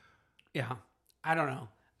 Yeah. I don't know.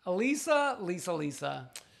 Lisa.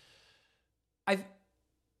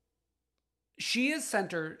 She is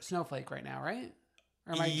center Snowflake right now, right?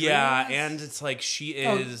 Or am I dreaming this? And it's like she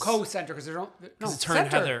is co-center because it's her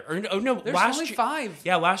and Heather. There's last only year, 5.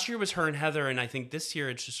 Yeah, last year was her and Heather, and I think this year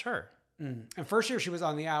it's just her. And first year she was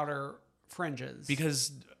on the outer fringes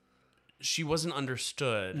Because she wasn't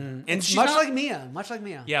understood. And it's she's much not, like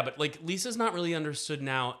Mia. Yeah, but like Lisa's not really understood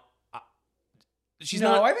now. I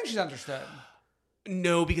think she's understood.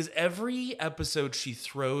 No, because every episode she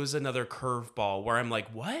throws another curveball where I'm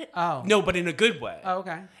like, what? Oh. No, but in a good way. Oh,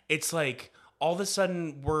 okay. It's like all of a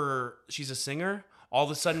sudden she's a singer. All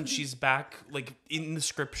of a sudden she's back like in the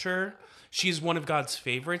scripture. She's one of God's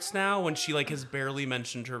favorites now when she like has barely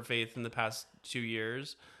mentioned her faith in the past 2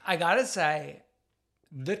 years. I gotta say,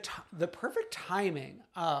 the perfect timing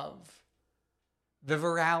of the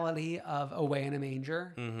virality of Away in a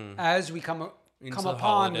Manger as we come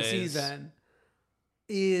upon the season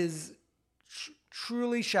is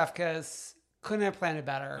truly chef kiss. Couldn't have planned it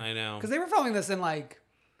better. I know. Because they were filming this in like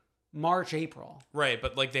March, April. Right,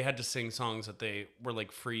 but like they had to sing songs that they were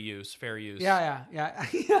like fair use. Yeah,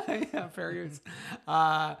 fair use.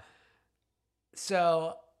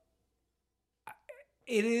 So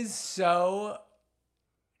it is so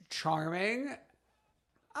charming.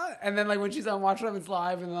 And then like when she's on Watch What Happens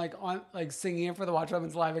Live and like on like singing it for the Watch What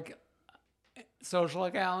Happens Live social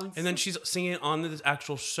accounts. And then she's singing it on the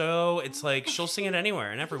actual show. It's like she'll sing it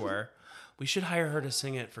anywhere and everywhere. We should hire her to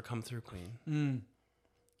sing it for Come Through Queen.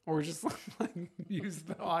 Or just like use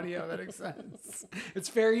the audio that makes sense. It's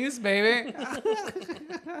fair use, baby.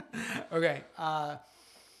 Okay.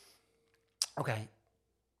 Okay.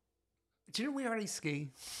 Didn't we already ski?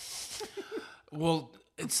 Well,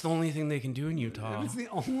 it's the only thing they can do in Utah. It's the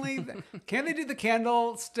only thing. Can't they do the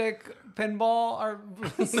candlestick pinball or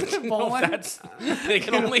bowling? They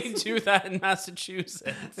can only do that in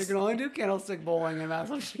Massachusetts. They can only do candlestick bowling in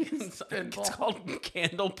Massachusetts. It's called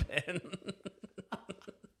Candlepin.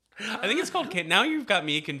 I think it's called now you've got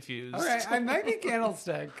me confused. Okay, I might be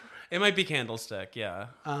candlestick. It might be Candlestick, yeah.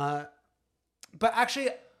 But actually,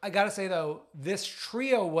 I gotta say though, this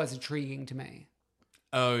trio was intriguing to me.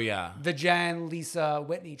 Oh yeah, the Jen, Lisa,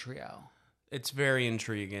 Whitney trio. It's very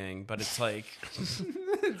intriguing, but it's like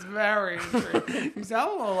it's very intriguing. You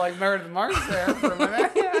sound a little like Meredith Marks there for a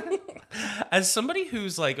minute. As somebody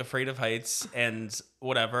who's like afraid of heights and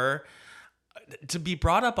whatever, to be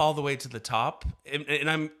brought up all the way to the top,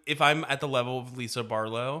 and if I'm at the level of Lisa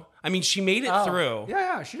Barlow, I mean, she made it through.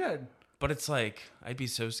 Yeah, she did. But it's like, I'd be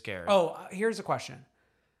so scared. Oh, here's a question.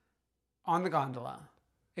 On the gondola,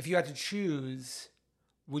 if you had to choose,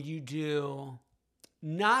 would you do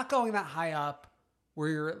not going that high up where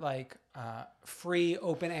you're like free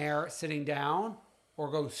open air sitting down, or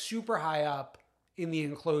go super high up in the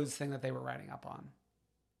enclosed thing that they were riding up on?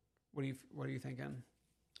 What are you thinking?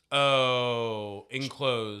 Oh,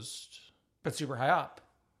 enclosed. But super high up.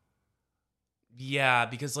 Yeah,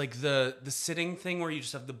 because like the sitting thing where you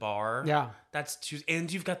just have the bar. Yeah. That's too,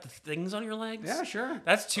 and you've got the things on your legs. Yeah, sure.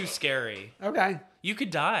 That's too scary. Okay. You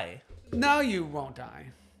could die. No, you won't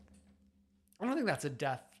die. I don't think that's a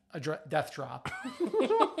death drop.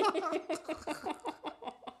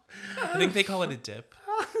 I think they call it a dip.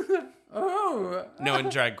 Oh. No, in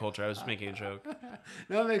drag culture, I was making a joke.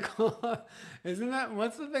 No, they call isn't that,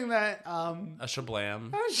 what's the thing that... a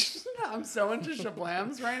shablam. I'm so into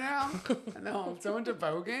shablams right now. No, I'm so into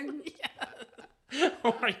voguing. Yeah.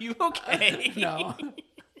 Are you okay? No.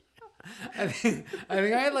 I think I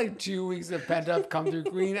had like 2 weeks of pent up Come Through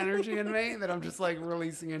Queen energy in me that I'm just like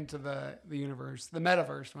releasing into the universe, the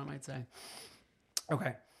metaverse, one might say.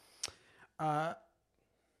 Okay.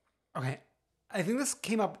 Okay. I think this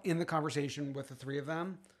came up in the conversation with the three of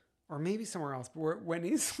them, or maybe somewhere else. But when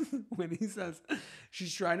he says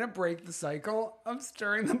she's trying to break the cycle of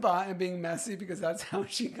stirring the pot and being messy because that's how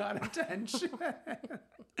she got attention.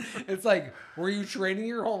 It's like, were you training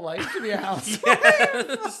your whole life to be a housewife?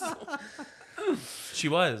 Yes. She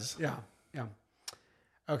was. Yeah.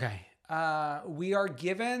 Okay. We are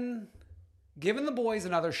given the boys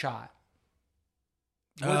another shot.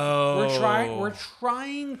 We're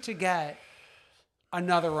trying to get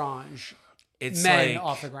another Range men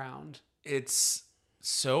off the ground. It's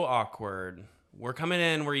so awkward. We're coming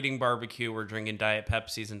in, we're eating barbecue, we're drinking Diet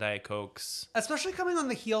Pepsis and Diet Cokes. Especially coming on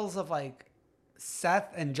the heels of like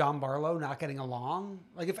Seth and John Barlow not getting along.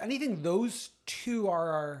 Like if anything, those two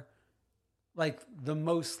are like the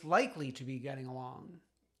most likely to be getting along.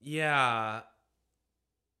 Yeah.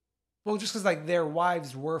 Well, just because like their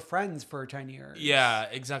wives were friends for 10 years. Yeah,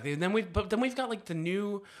 exactly. And then we've got like the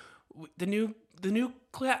new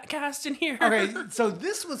cast in here. Okay, so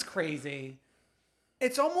this was crazy.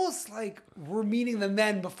 It's almost like we're meeting the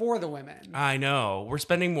men before the women. I know. We're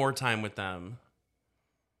spending more time with them.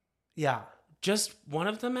 Yeah. Just one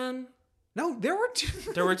of the men? No, there were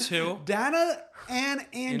two. There were two? Dana and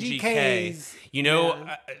Angie K's. You know,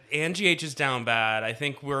 Angie H is down bad. I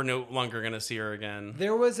think we're no longer going to see her again.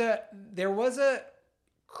 There was a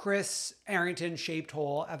Chris Arrington shaped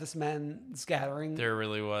hole at this men's gathering. There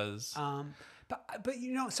really was. But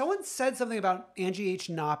you know, someone said something about Angie H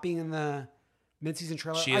not being in the mid-season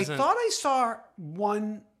trailer. I thought I saw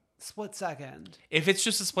one split second. If it's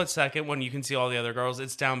just a split second when you can see all the other girls,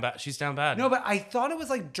 it's down bad. She's down bad. No, but I thought it was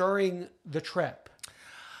like during the trip.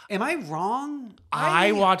 Am I wrong?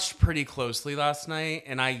 I watched pretty closely last night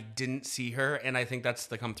and I didn't see her, and I think that's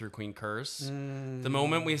the Come Through Queen curse. The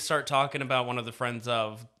moment we start talking about one of the friends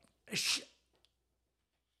of...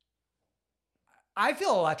 I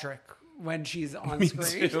feel electric when she's on Me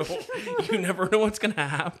screen. too. You never know what's going to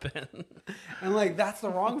happen. And like, that's the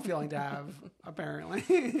wrong feeling to have,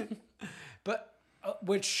 apparently. But,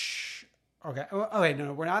 okay. Oh, wait,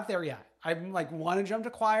 no, we're not there yet. I like want to jump to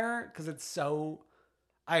choir because it's so...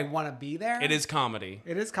 I want to be there. It is comedy.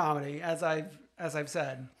 It is comedy, as I've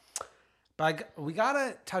said. But we got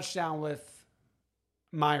to touch down with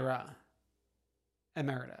Myra and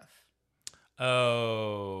Meredith.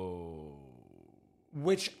 Oh.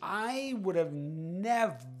 Which I would have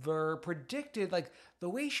never predicted. Like, the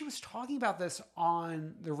way she was talking about this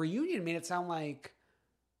on the reunion made it sound like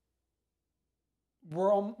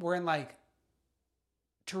we're in like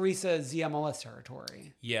Teresa Zia Melissa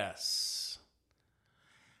territory. Yes.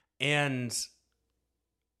 And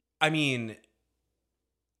I mean,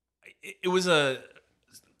 it was I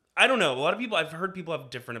don't know. A lot of people, I've heard people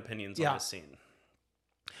have different opinions on this scene.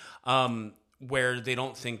 Where they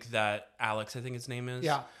don't think that Alex, I think his name is.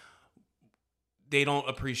 Yeah. They don't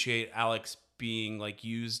appreciate Alex being like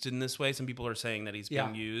used in this way. Some people are saying that he's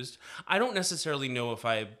being used. I don't necessarily know if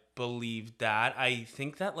I believe that. I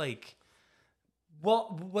think that like...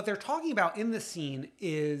 Well, what they're talking about in the scene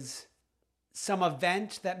is some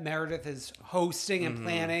event that Meredith is hosting and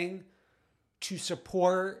planning to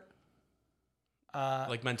support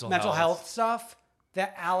like mental health stuff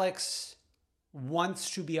that Alex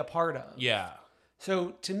wants to be a part of. Yeah.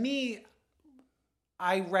 So to me,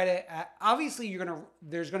 I read it obviously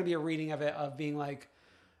there's gonna be a reading of it of being like,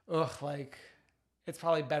 ugh, like it's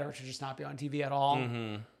probably better to just not be on TV at all.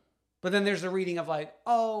 Mm-hmm. But then there's the reading of like,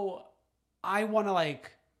 oh, I want to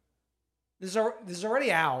like this is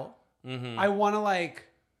already out. Mm-hmm. I want to like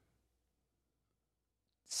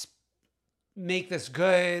make this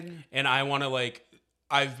good, and I want to like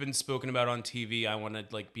I've been spoken about on TV. I want to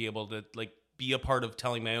like be able to like be a part of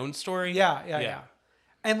telling my own story. Yeah.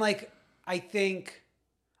 And like I think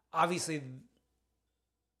obviously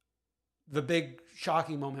the big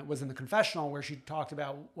shocking moment was in the confessional where she talked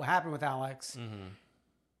about what happened with Alex, and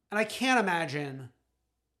I can't imagine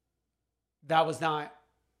that was not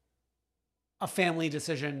a family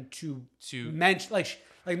decision to mention like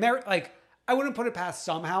I wouldn't put it past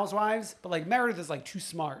some housewives, but like Meredith is like too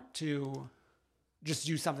smart to just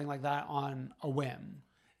do something like that on a whim.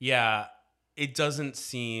 Yeah, it doesn't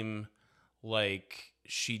seem like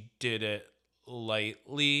she did it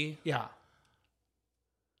lightly. Yeah.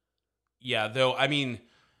 Yeah, though I mean,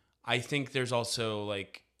 I think there's also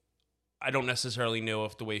like I don't necessarily know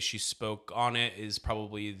if the way she spoke on it is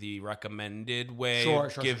probably the recommended way,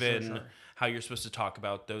 given how you're supposed to talk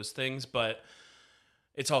about those things, but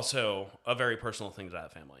it's also a very personal thing to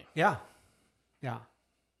that family. Yeah.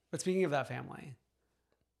 But speaking of that family,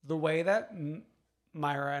 the way that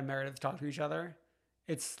Myra and Meredith talk to each other,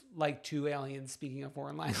 it's like two aliens speaking a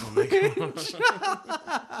foreign language. Oh my gosh.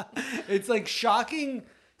 It's like shocking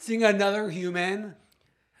seeing another human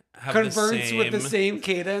converse with the same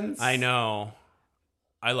cadence. I know.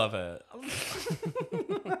 I love it.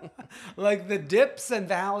 Like the dips and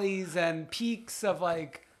valleys and peaks of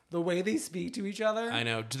like the way they speak to each other. I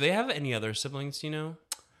know. Do they have any other siblings, do you know?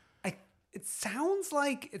 It sounds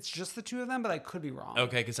like it's just the two of them, but I could be wrong.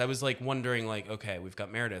 Okay, because I was like wondering, like, okay, we've got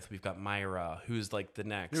Meredith, we've got Myra, who's like the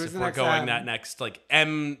next? If we're going that next, like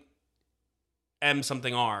M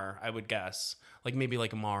something R, I would guess, like maybe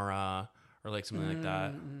like Mara or like something like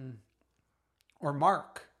that, or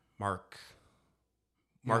Mark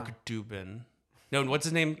Dubin. No, what's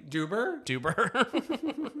his name? Duber. Dubin.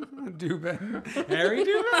 Harry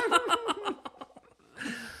Dubin.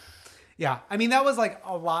 Yeah, I mean, that was like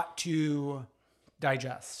a lot to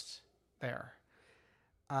digest there.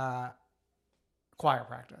 Choir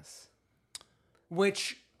practice.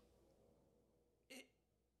 Which,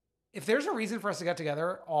 if there's a reason for us to get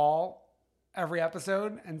together all every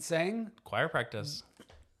episode and sing. Choir practice.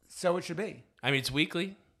 So it should be. I mean, it's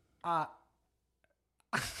weekly. I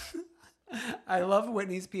love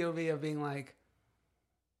Whitney's POV of being like,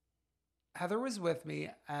 Heather was with me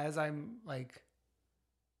as I'm like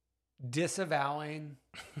disavowing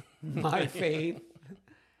my faith,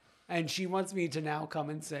 and she wants me to now come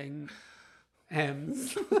and sing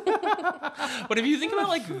hymns. But if you think about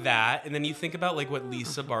like that, and then you think about like what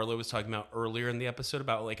Lisa Barlow was talking about earlier in the episode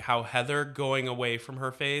about like how Heather going away from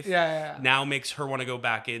her faith now makes her want to go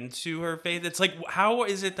back into her faith. It's like, how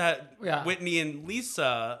is it that Whitney and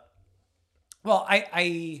Lisa... Well,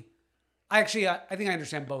 I think I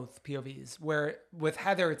understand both POVs. Where with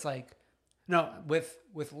Heather, it's like, no, with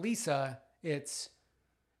Lisa, it's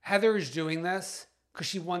Heather is doing this because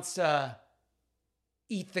she wants to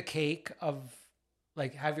eat the cake of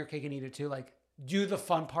like have your cake and eat it too. Like do the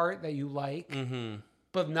fun part that you like,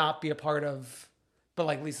 but not be a part of. But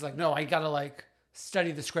like Lisa's like, no, I gotta like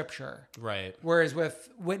study the scripture, right? Whereas with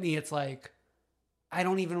Whitney, it's like, I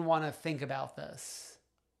don't even want to think about this.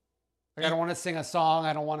 Like I don't want to sing a song.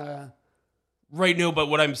 I don't want to. Right, no, but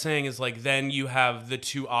what I'm saying is like then you have the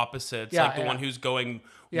two opposites, like the one who's going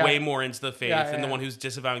way more into the faith and the one who's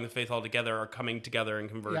disavowing the faith altogether are coming together and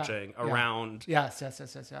converging around. Yes.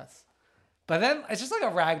 But then it's just like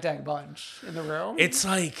a ragtag bunch in the room. It's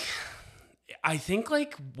like, I think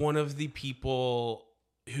like one of the people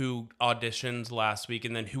who auditioned last week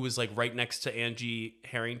and then who was like right next to Angie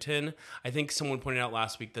Harrington, I think someone pointed out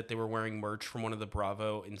last week that they were wearing merch from one of the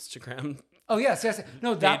Bravo Instagram. Oh yes.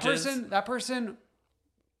 No, that pages. person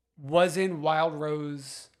was in Wild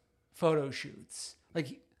Rose photo shoots.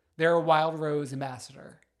 Like they're a Wild Rose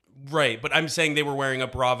ambassador. Right, but I'm saying they were wearing a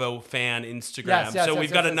Bravo fan Instagram. So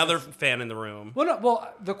we've got another fan in the room.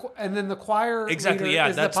 Well, and then the choir exactly. leader Yeah,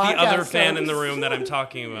 is that's the other fan in the room that I'm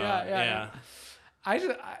talking about. Yeah.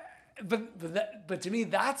 But to me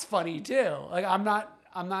that's funny too. Like I'm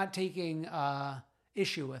not taking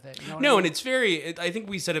issue with it. You know what I mean? And it's very, I think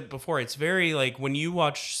we said it before, it's very like when you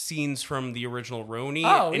watch scenes from the original Roni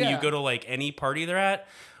you go to like any party they're at,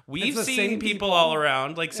 we've seen people all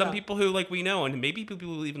around, like some people who like we know, and maybe people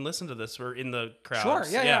who even listen to this were in the crowd. Sure,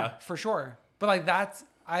 yeah, for sure. But like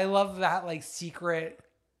I love that like secret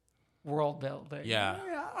world building. Yeah.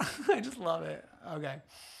 I just love it. Okay.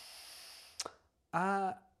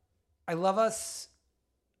 I love us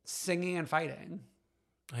singing and fighting.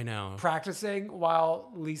 I know. Practicing while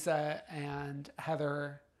Lisa and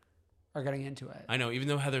Heather are getting into it. I know, even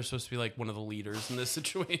though Heather's supposed to be like one of the leaders in this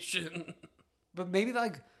situation. But maybe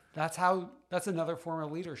like that's another form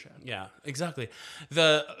of leadership. Yeah, exactly.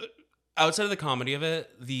 The outside of the comedy of it,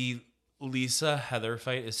 the Lisa Heather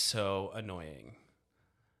fight is so annoying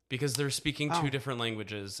because they're speaking two different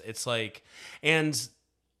languages. It's like, and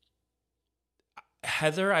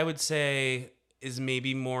Heather, I would say, is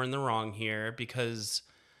maybe more in the wrong here because,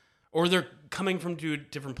 or they're coming from two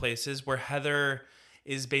different places where Heather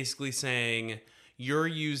is basically saying, you're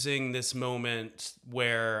using this moment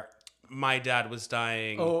where my dad was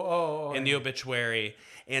dying in the obituary,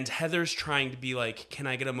 and Heather's trying to be like, can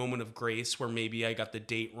I get a moment of grace where maybe I got the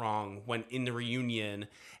date wrong when in the reunion?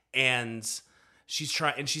 And she's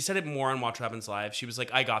trying, and she said it more on Watch What Happens Live. She was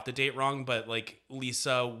like, I got the date wrong, but like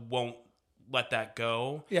Lisa won't let that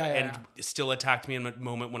go and still attacked me in a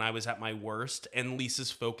moment when I was at my worst. And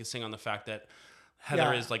Lisa's focusing on the fact that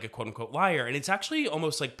Heather is like a quote unquote liar. And it's actually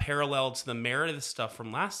almost like parallel to the Meredith stuff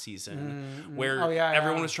from last season where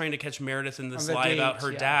everyone was trying to catch Meredith in this lie about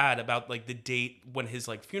her dad, about like the date when his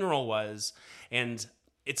like funeral was. And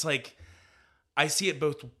it's like, I see it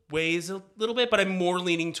both ways a little bit, but I'm more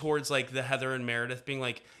leaning towards like the Heather and Meredith being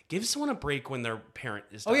like, give someone a break when their parent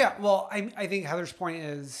is dying. Oh yeah. Well, I think Heather's point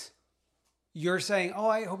is, you're saying, oh,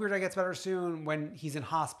 I hope your dad gets better soon when he's in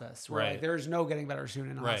hospice. Right. Like, there's no getting better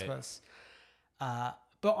soon in hospice. But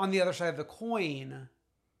on the other side of the coin,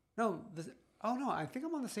 I think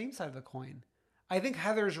I'm on the same side of the coin. I think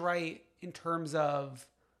Heather's right in terms of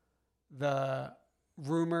the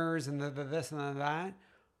rumors and the this and the that,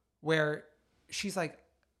 where she's like,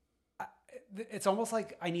 it's almost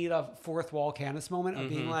like I need a fourth wall Candace moment of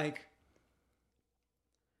being like,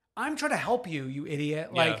 I'm trying to help you, you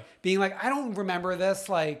idiot. Like being like, I don't remember this.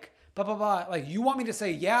 Like, blah, blah, blah. Like you want me to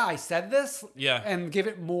say, yeah, I said this. Yeah. And give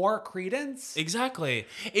it more credence. Exactly.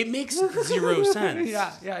 It makes zero sense.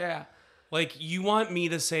 Yeah. Like you want me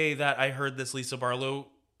to say that I heard this Lisa Barlow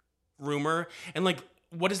rumor and like,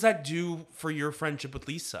 what does that do for your friendship with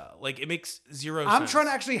Lisa? Like it makes zero sense. I'm trying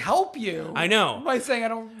to actually help you. I know. By saying I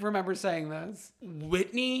don't remember saying this.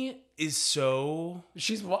 Whitney is so...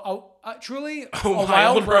 She's truly a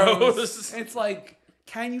wild rose. It's like,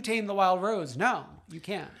 can you tame the wild rose? No. You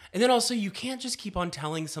can't. And then also, you can't just keep on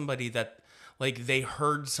telling somebody that, like, they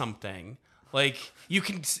heard something. Like, you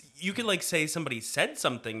can like, say somebody said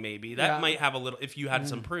something, maybe. That might have a little, if you had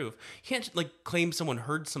some proof. You can't, like, claim someone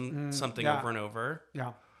heard something over and over.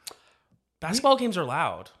 Yeah. Basketball games are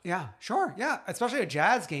loud. Yeah, sure. Yeah, especially a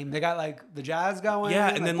Jazz game. They got, like, the Jazz going. Yeah,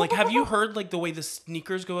 and then, like, have you heard, like, the way the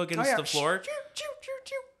sneakers go against the floor?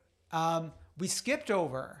 We skipped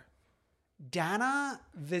over Dana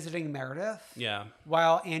visiting Meredith. Yeah.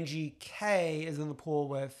 While Angie K is in the pool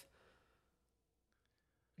with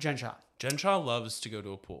Jen Shah. Jen Shah loves to go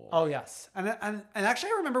to a pool. Oh, yes. And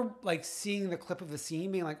actually, I remember, like, seeing the clip of the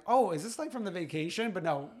scene being like, oh, is this, like, from the vacation? But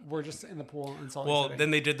no, we're just in the pool in Salt Lake City.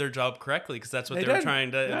 Then they did their job correctly, because that's what they were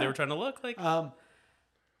trying to. They were trying to look like.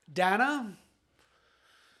 Dana,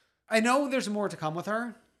 I know there's more to come with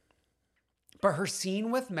her, but her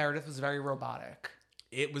scene with Meredith was very robotic.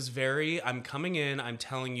 It was very, I'm coming in, I'm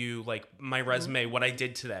telling you, like, my resume, what I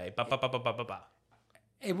did today. Ba, ba, ba, ba, ba, ba, ba.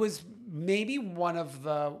 It was maybe one of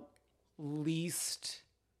the least,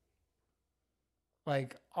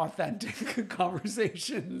 like, authentic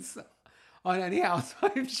conversations on any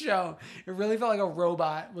Housewives show. It really felt like a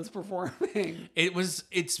robot was performing.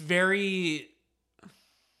 It's very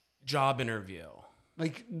job interview.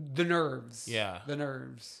 Like, the nerves. Yeah. The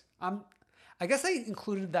nerves. I guess I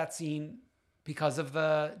included that scene because of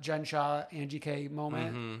the Jen Shah, Angie K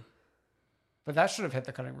moment. Mm-hmm. But that should have hit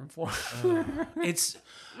the cutting room floor. It's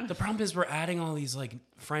the problem is we're adding all these, like,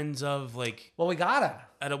 friends of, like, well, we gotta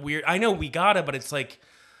at a weird. I know we gotta, but it's like,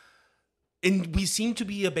 and we seem to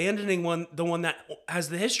be abandoning the one that has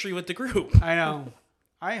the history with the group. I know.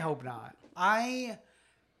 I hope not.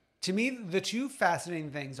 To me, the two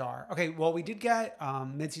fascinating things are, okay, well, we did get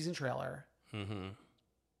mid-season trailer. Mm-hmm.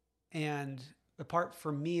 And the part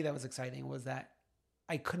for me that was exciting was that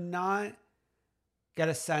I could not get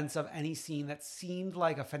a sense of any scene that seemed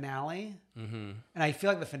like a finale. Mm-hmm. And I feel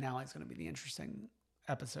like the finale is going to be the interesting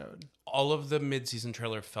episode. All of the mid-season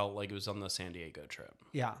trailer felt like it was on the San Diego trip.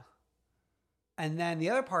 Yeah. And then the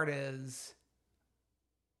other part is,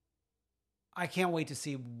 I can't wait to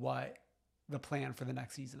see what the plan for the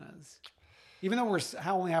next season is. Even though we're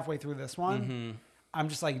only halfway through this one, mm-hmm. I'm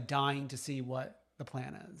just, like, dying to see what the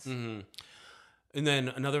plan is. Mm-hmm. And then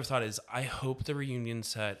another thought is, I hope the reunion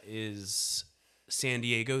set is San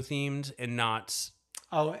Diego themed and not...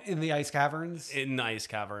 Oh, in the ice caverns? In the ice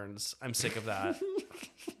caverns. I'm sick of that.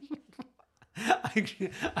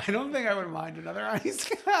 I don't think I would mind another ice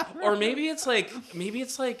cavern. Or maybe it's like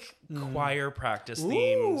choir practice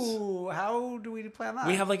themes. Ooh, how do we plan that?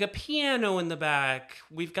 We have, like, a piano in the back.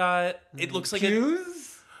 We've got, it looks like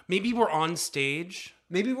cues? Maybe we're on stage.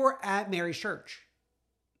 Maybe we're at Mary's church.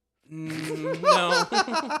 No.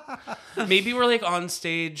 Maybe we're, like, on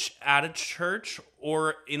stage at a church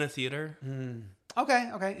or in a theater.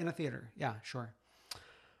 Okay. In a theater. Yeah, sure.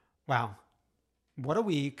 Wow. What a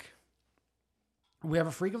week. We have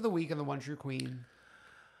a Freak of the Week and the One True Queen.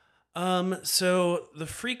 So the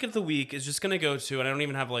Freak of the Week is just going to go to, and I don't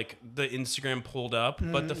even have, like, the Instagram pulled up,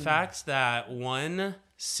 but the fact that one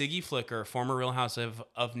Siggy Flicker, former Real Housewife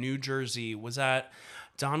of New Jersey, was at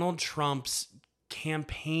Donald Trump's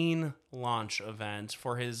campaign launch event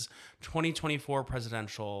for his 2024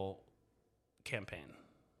 presidential campaign.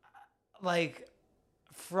 Like,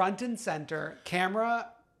 front and center, camera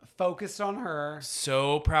focused on her.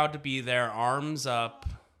 So proud to be there, arms up.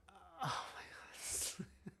 Oh my God.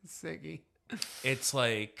 Siggy. It's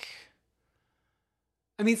like,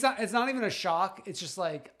 I mean, it's not even a shock. It's just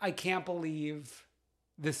like, I can't believe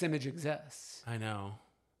this image exists. I know.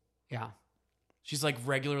 Yeah. She's, like,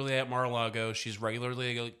 regularly at Mar-a-Lago. She's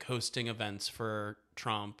regularly, like, hosting events for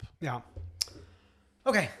Trump. Yeah.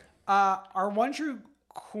 Okay. Our One True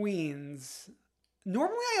Queens.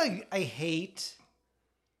 Normally, I hate,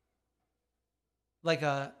 like,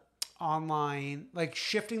 a online, like,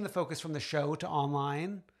 shifting the focus from the show to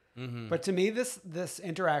online. Mm-hmm. But to me, this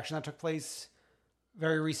interaction that took place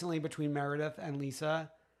very recently between Meredith and Lisa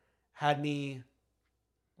had me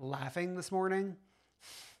laughing this morning.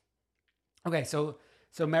 Okay, so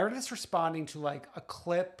Meredith's responding to, like, a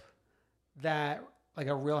clip that, like,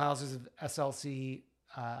 a Real Houses of SLC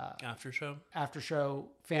after show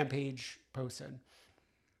fan page posted.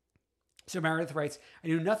 So Meredith writes, I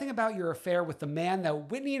knew nothing about your affair with the man that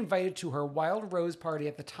Whitney invited to her Wild Rose party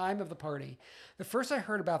at the time of the party. The first I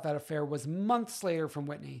heard about that affair was months later from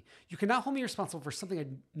Whitney. You cannot hold me responsible for something I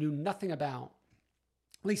knew nothing about.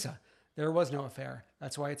 Lisa, there was no affair.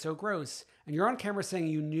 That's why it's so gross. And you're on camera saying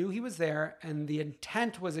you knew he was there and the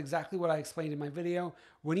intent was exactly what I explained in my video.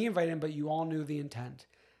 Whitney invited him, but you all knew the intent.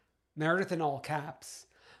 Meredith in all caps.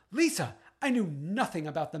 Lisa, I knew nothing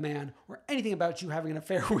about the man or anything about you having an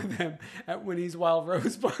affair with him at Winnie's Wild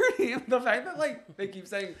Rose Party. The fact that, like, they keep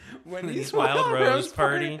saying Winnie's Wild Rose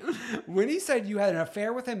Party. Winnie said you had an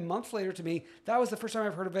affair with him months later to me. That was the first time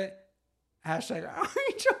I've heard of it. Hashtag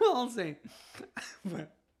Rachel Halsey.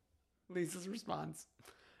 But Lisa's response,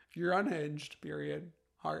 you're unhinged, period.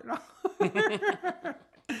 Heart.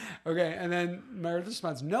 Okay, and then Meredith's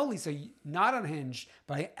response, no, Lisa, not unhinged,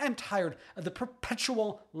 but I am tired of the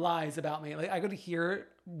perpetual lies about me. Like, I could hear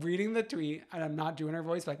reading the tweet, and I'm not doing her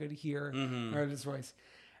voice, but I could hear Meredith's voice.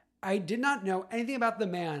 I did not know anything about the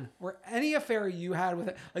man or any affair you had with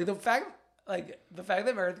him. Like, the fact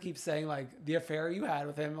that Meredith keeps saying, like, the affair you had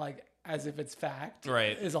with him, like, as if it's fact,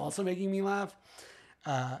 right, is also making me laugh.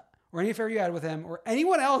 Or any affair you had with him, or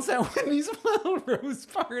anyone else at Whitney's Wild Rose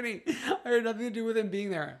Party. I had nothing to do with him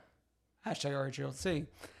being there. Hashtag RHLC.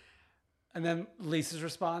 And then Lisa's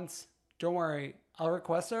response, don't worry, I'll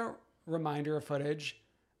request a reminder of footage.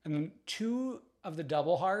 And then 2 of the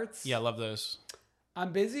double hearts. Yeah, love those.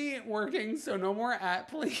 I'm busy working, so no more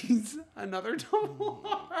please. Another double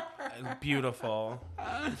heart. Beautiful.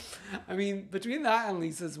 I mean, between that and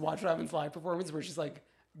Lisa's Watch What Happens live performance, where she's like,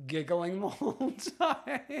 giggling the whole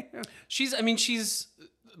time. She's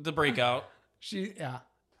the breakout. Yeah.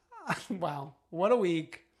 Wow. What a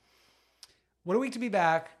week. What a week to be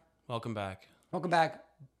back. Welcome back.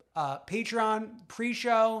 Patreon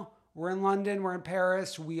pre-show. We're in London. We're in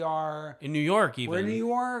Paris. We are in New York even. We're in New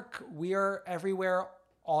York. We are everywhere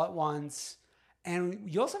all at once. And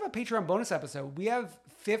you also have a Patreon bonus episode. We have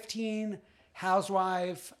 15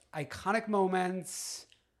 Housewife iconic moments.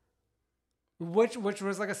 Which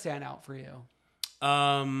was like a standout for you?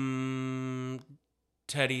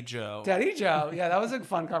 Teddy Joe. Teddy Joe. Yeah, that was a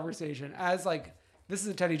fun conversation. As like, this is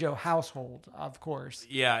a Teddy Joe household, of course.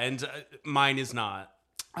 Yeah, and mine is not.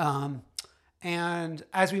 And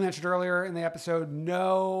as we mentioned earlier in the episode,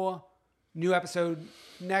 no new episode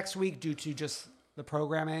next week due to just the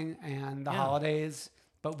programming and the holidays.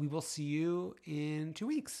 But we will see you in 2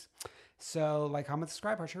 weeks. So, like, comment,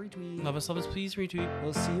 subscribe, heart, share, retweet. Love us, please retweet.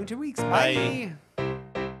 We'll see you in 2 weeks. Bye.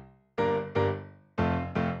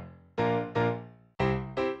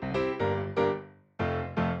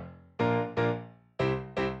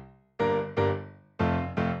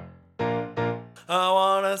 I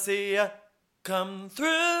wanna see ya come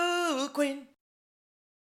through, Queen.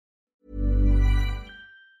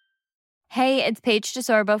 Hey, it's Paige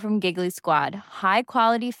DeSorbo from Giggly Squad. High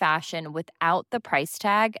quality fashion without the price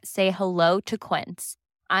tag. Say hello to Quince.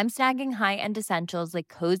 I'm snagging high-end essentials like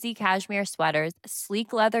cozy cashmere sweaters,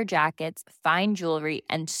 sleek leather jackets, fine jewelry,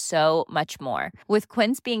 and so much more. With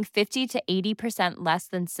Quince being 50 to 80% less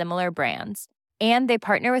than similar brands. And they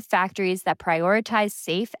partner with factories that prioritize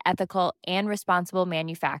safe, ethical, and responsible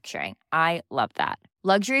manufacturing. I love that.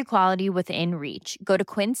 Luxury quality within reach. Go to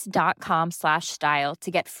quince.com/style to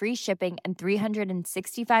get free shipping and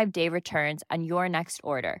 365-day returns on your next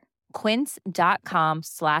order.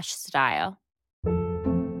 Quince.com/style.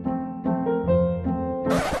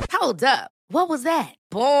 Hold up. What was that?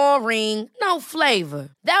 Boring. No flavor.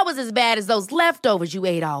 That was as bad as those leftovers you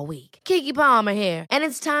ate all week. Keke Palmer here, and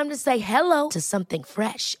it's time to say hello to something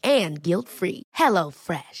fresh and guilt-free. Hello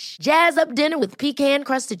Fresh. Jazz up dinner with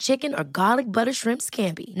pecan-crusted chicken or garlic butter shrimp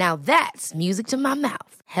scampi. Now that's music to my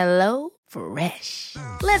mouth. Hello Fresh.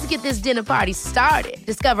 Let's get this dinner party started.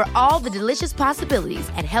 Discover all the delicious possibilities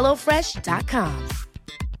at HelloFresh.com.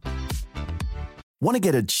 Want to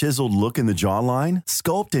get a chiseled look in the jawline?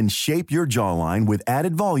 Sculpt and shape your jawline with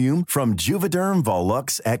added volume from Juvederm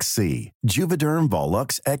Volux XC. Juvederm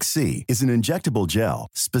Volux XC is an injectable gel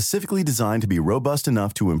specifically designed to be robust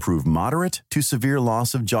enough to improve moderate to severe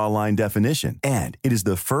loss of jawline definition. And it is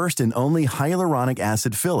the first and only hyaluronic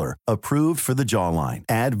acid filler approved for the jawline.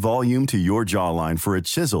 Add volume to your jawline for a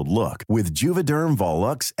chiseled look with Juvederm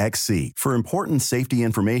Volux XC. For important safety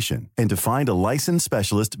information and to find a licensed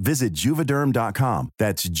specialist, visit Juvederm.com.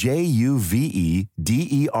 That's Juvederm.com.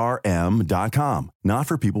 Not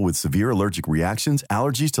for people with severe allergic reactions,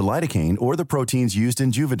 allergies to lidocaine, or the proteins used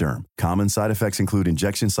in Juvederm. Common side effects include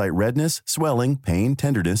injection site redness, swelling, pain,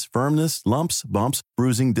 tenderness, firmness, lumps, bumps,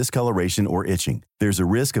 bruising, discoloration, or itching. There's a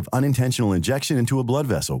risk of unintentional injection into a blood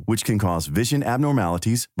vessel, which can cause vision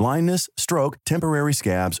abnormalities, blindness, stroke, temporary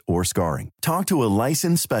scabs, or scarring. Talk to a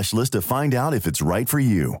licensed specialist to find out if it's right for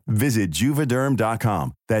you. Visit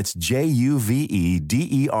Juvederm.com. That's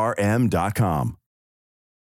Juvederm.com.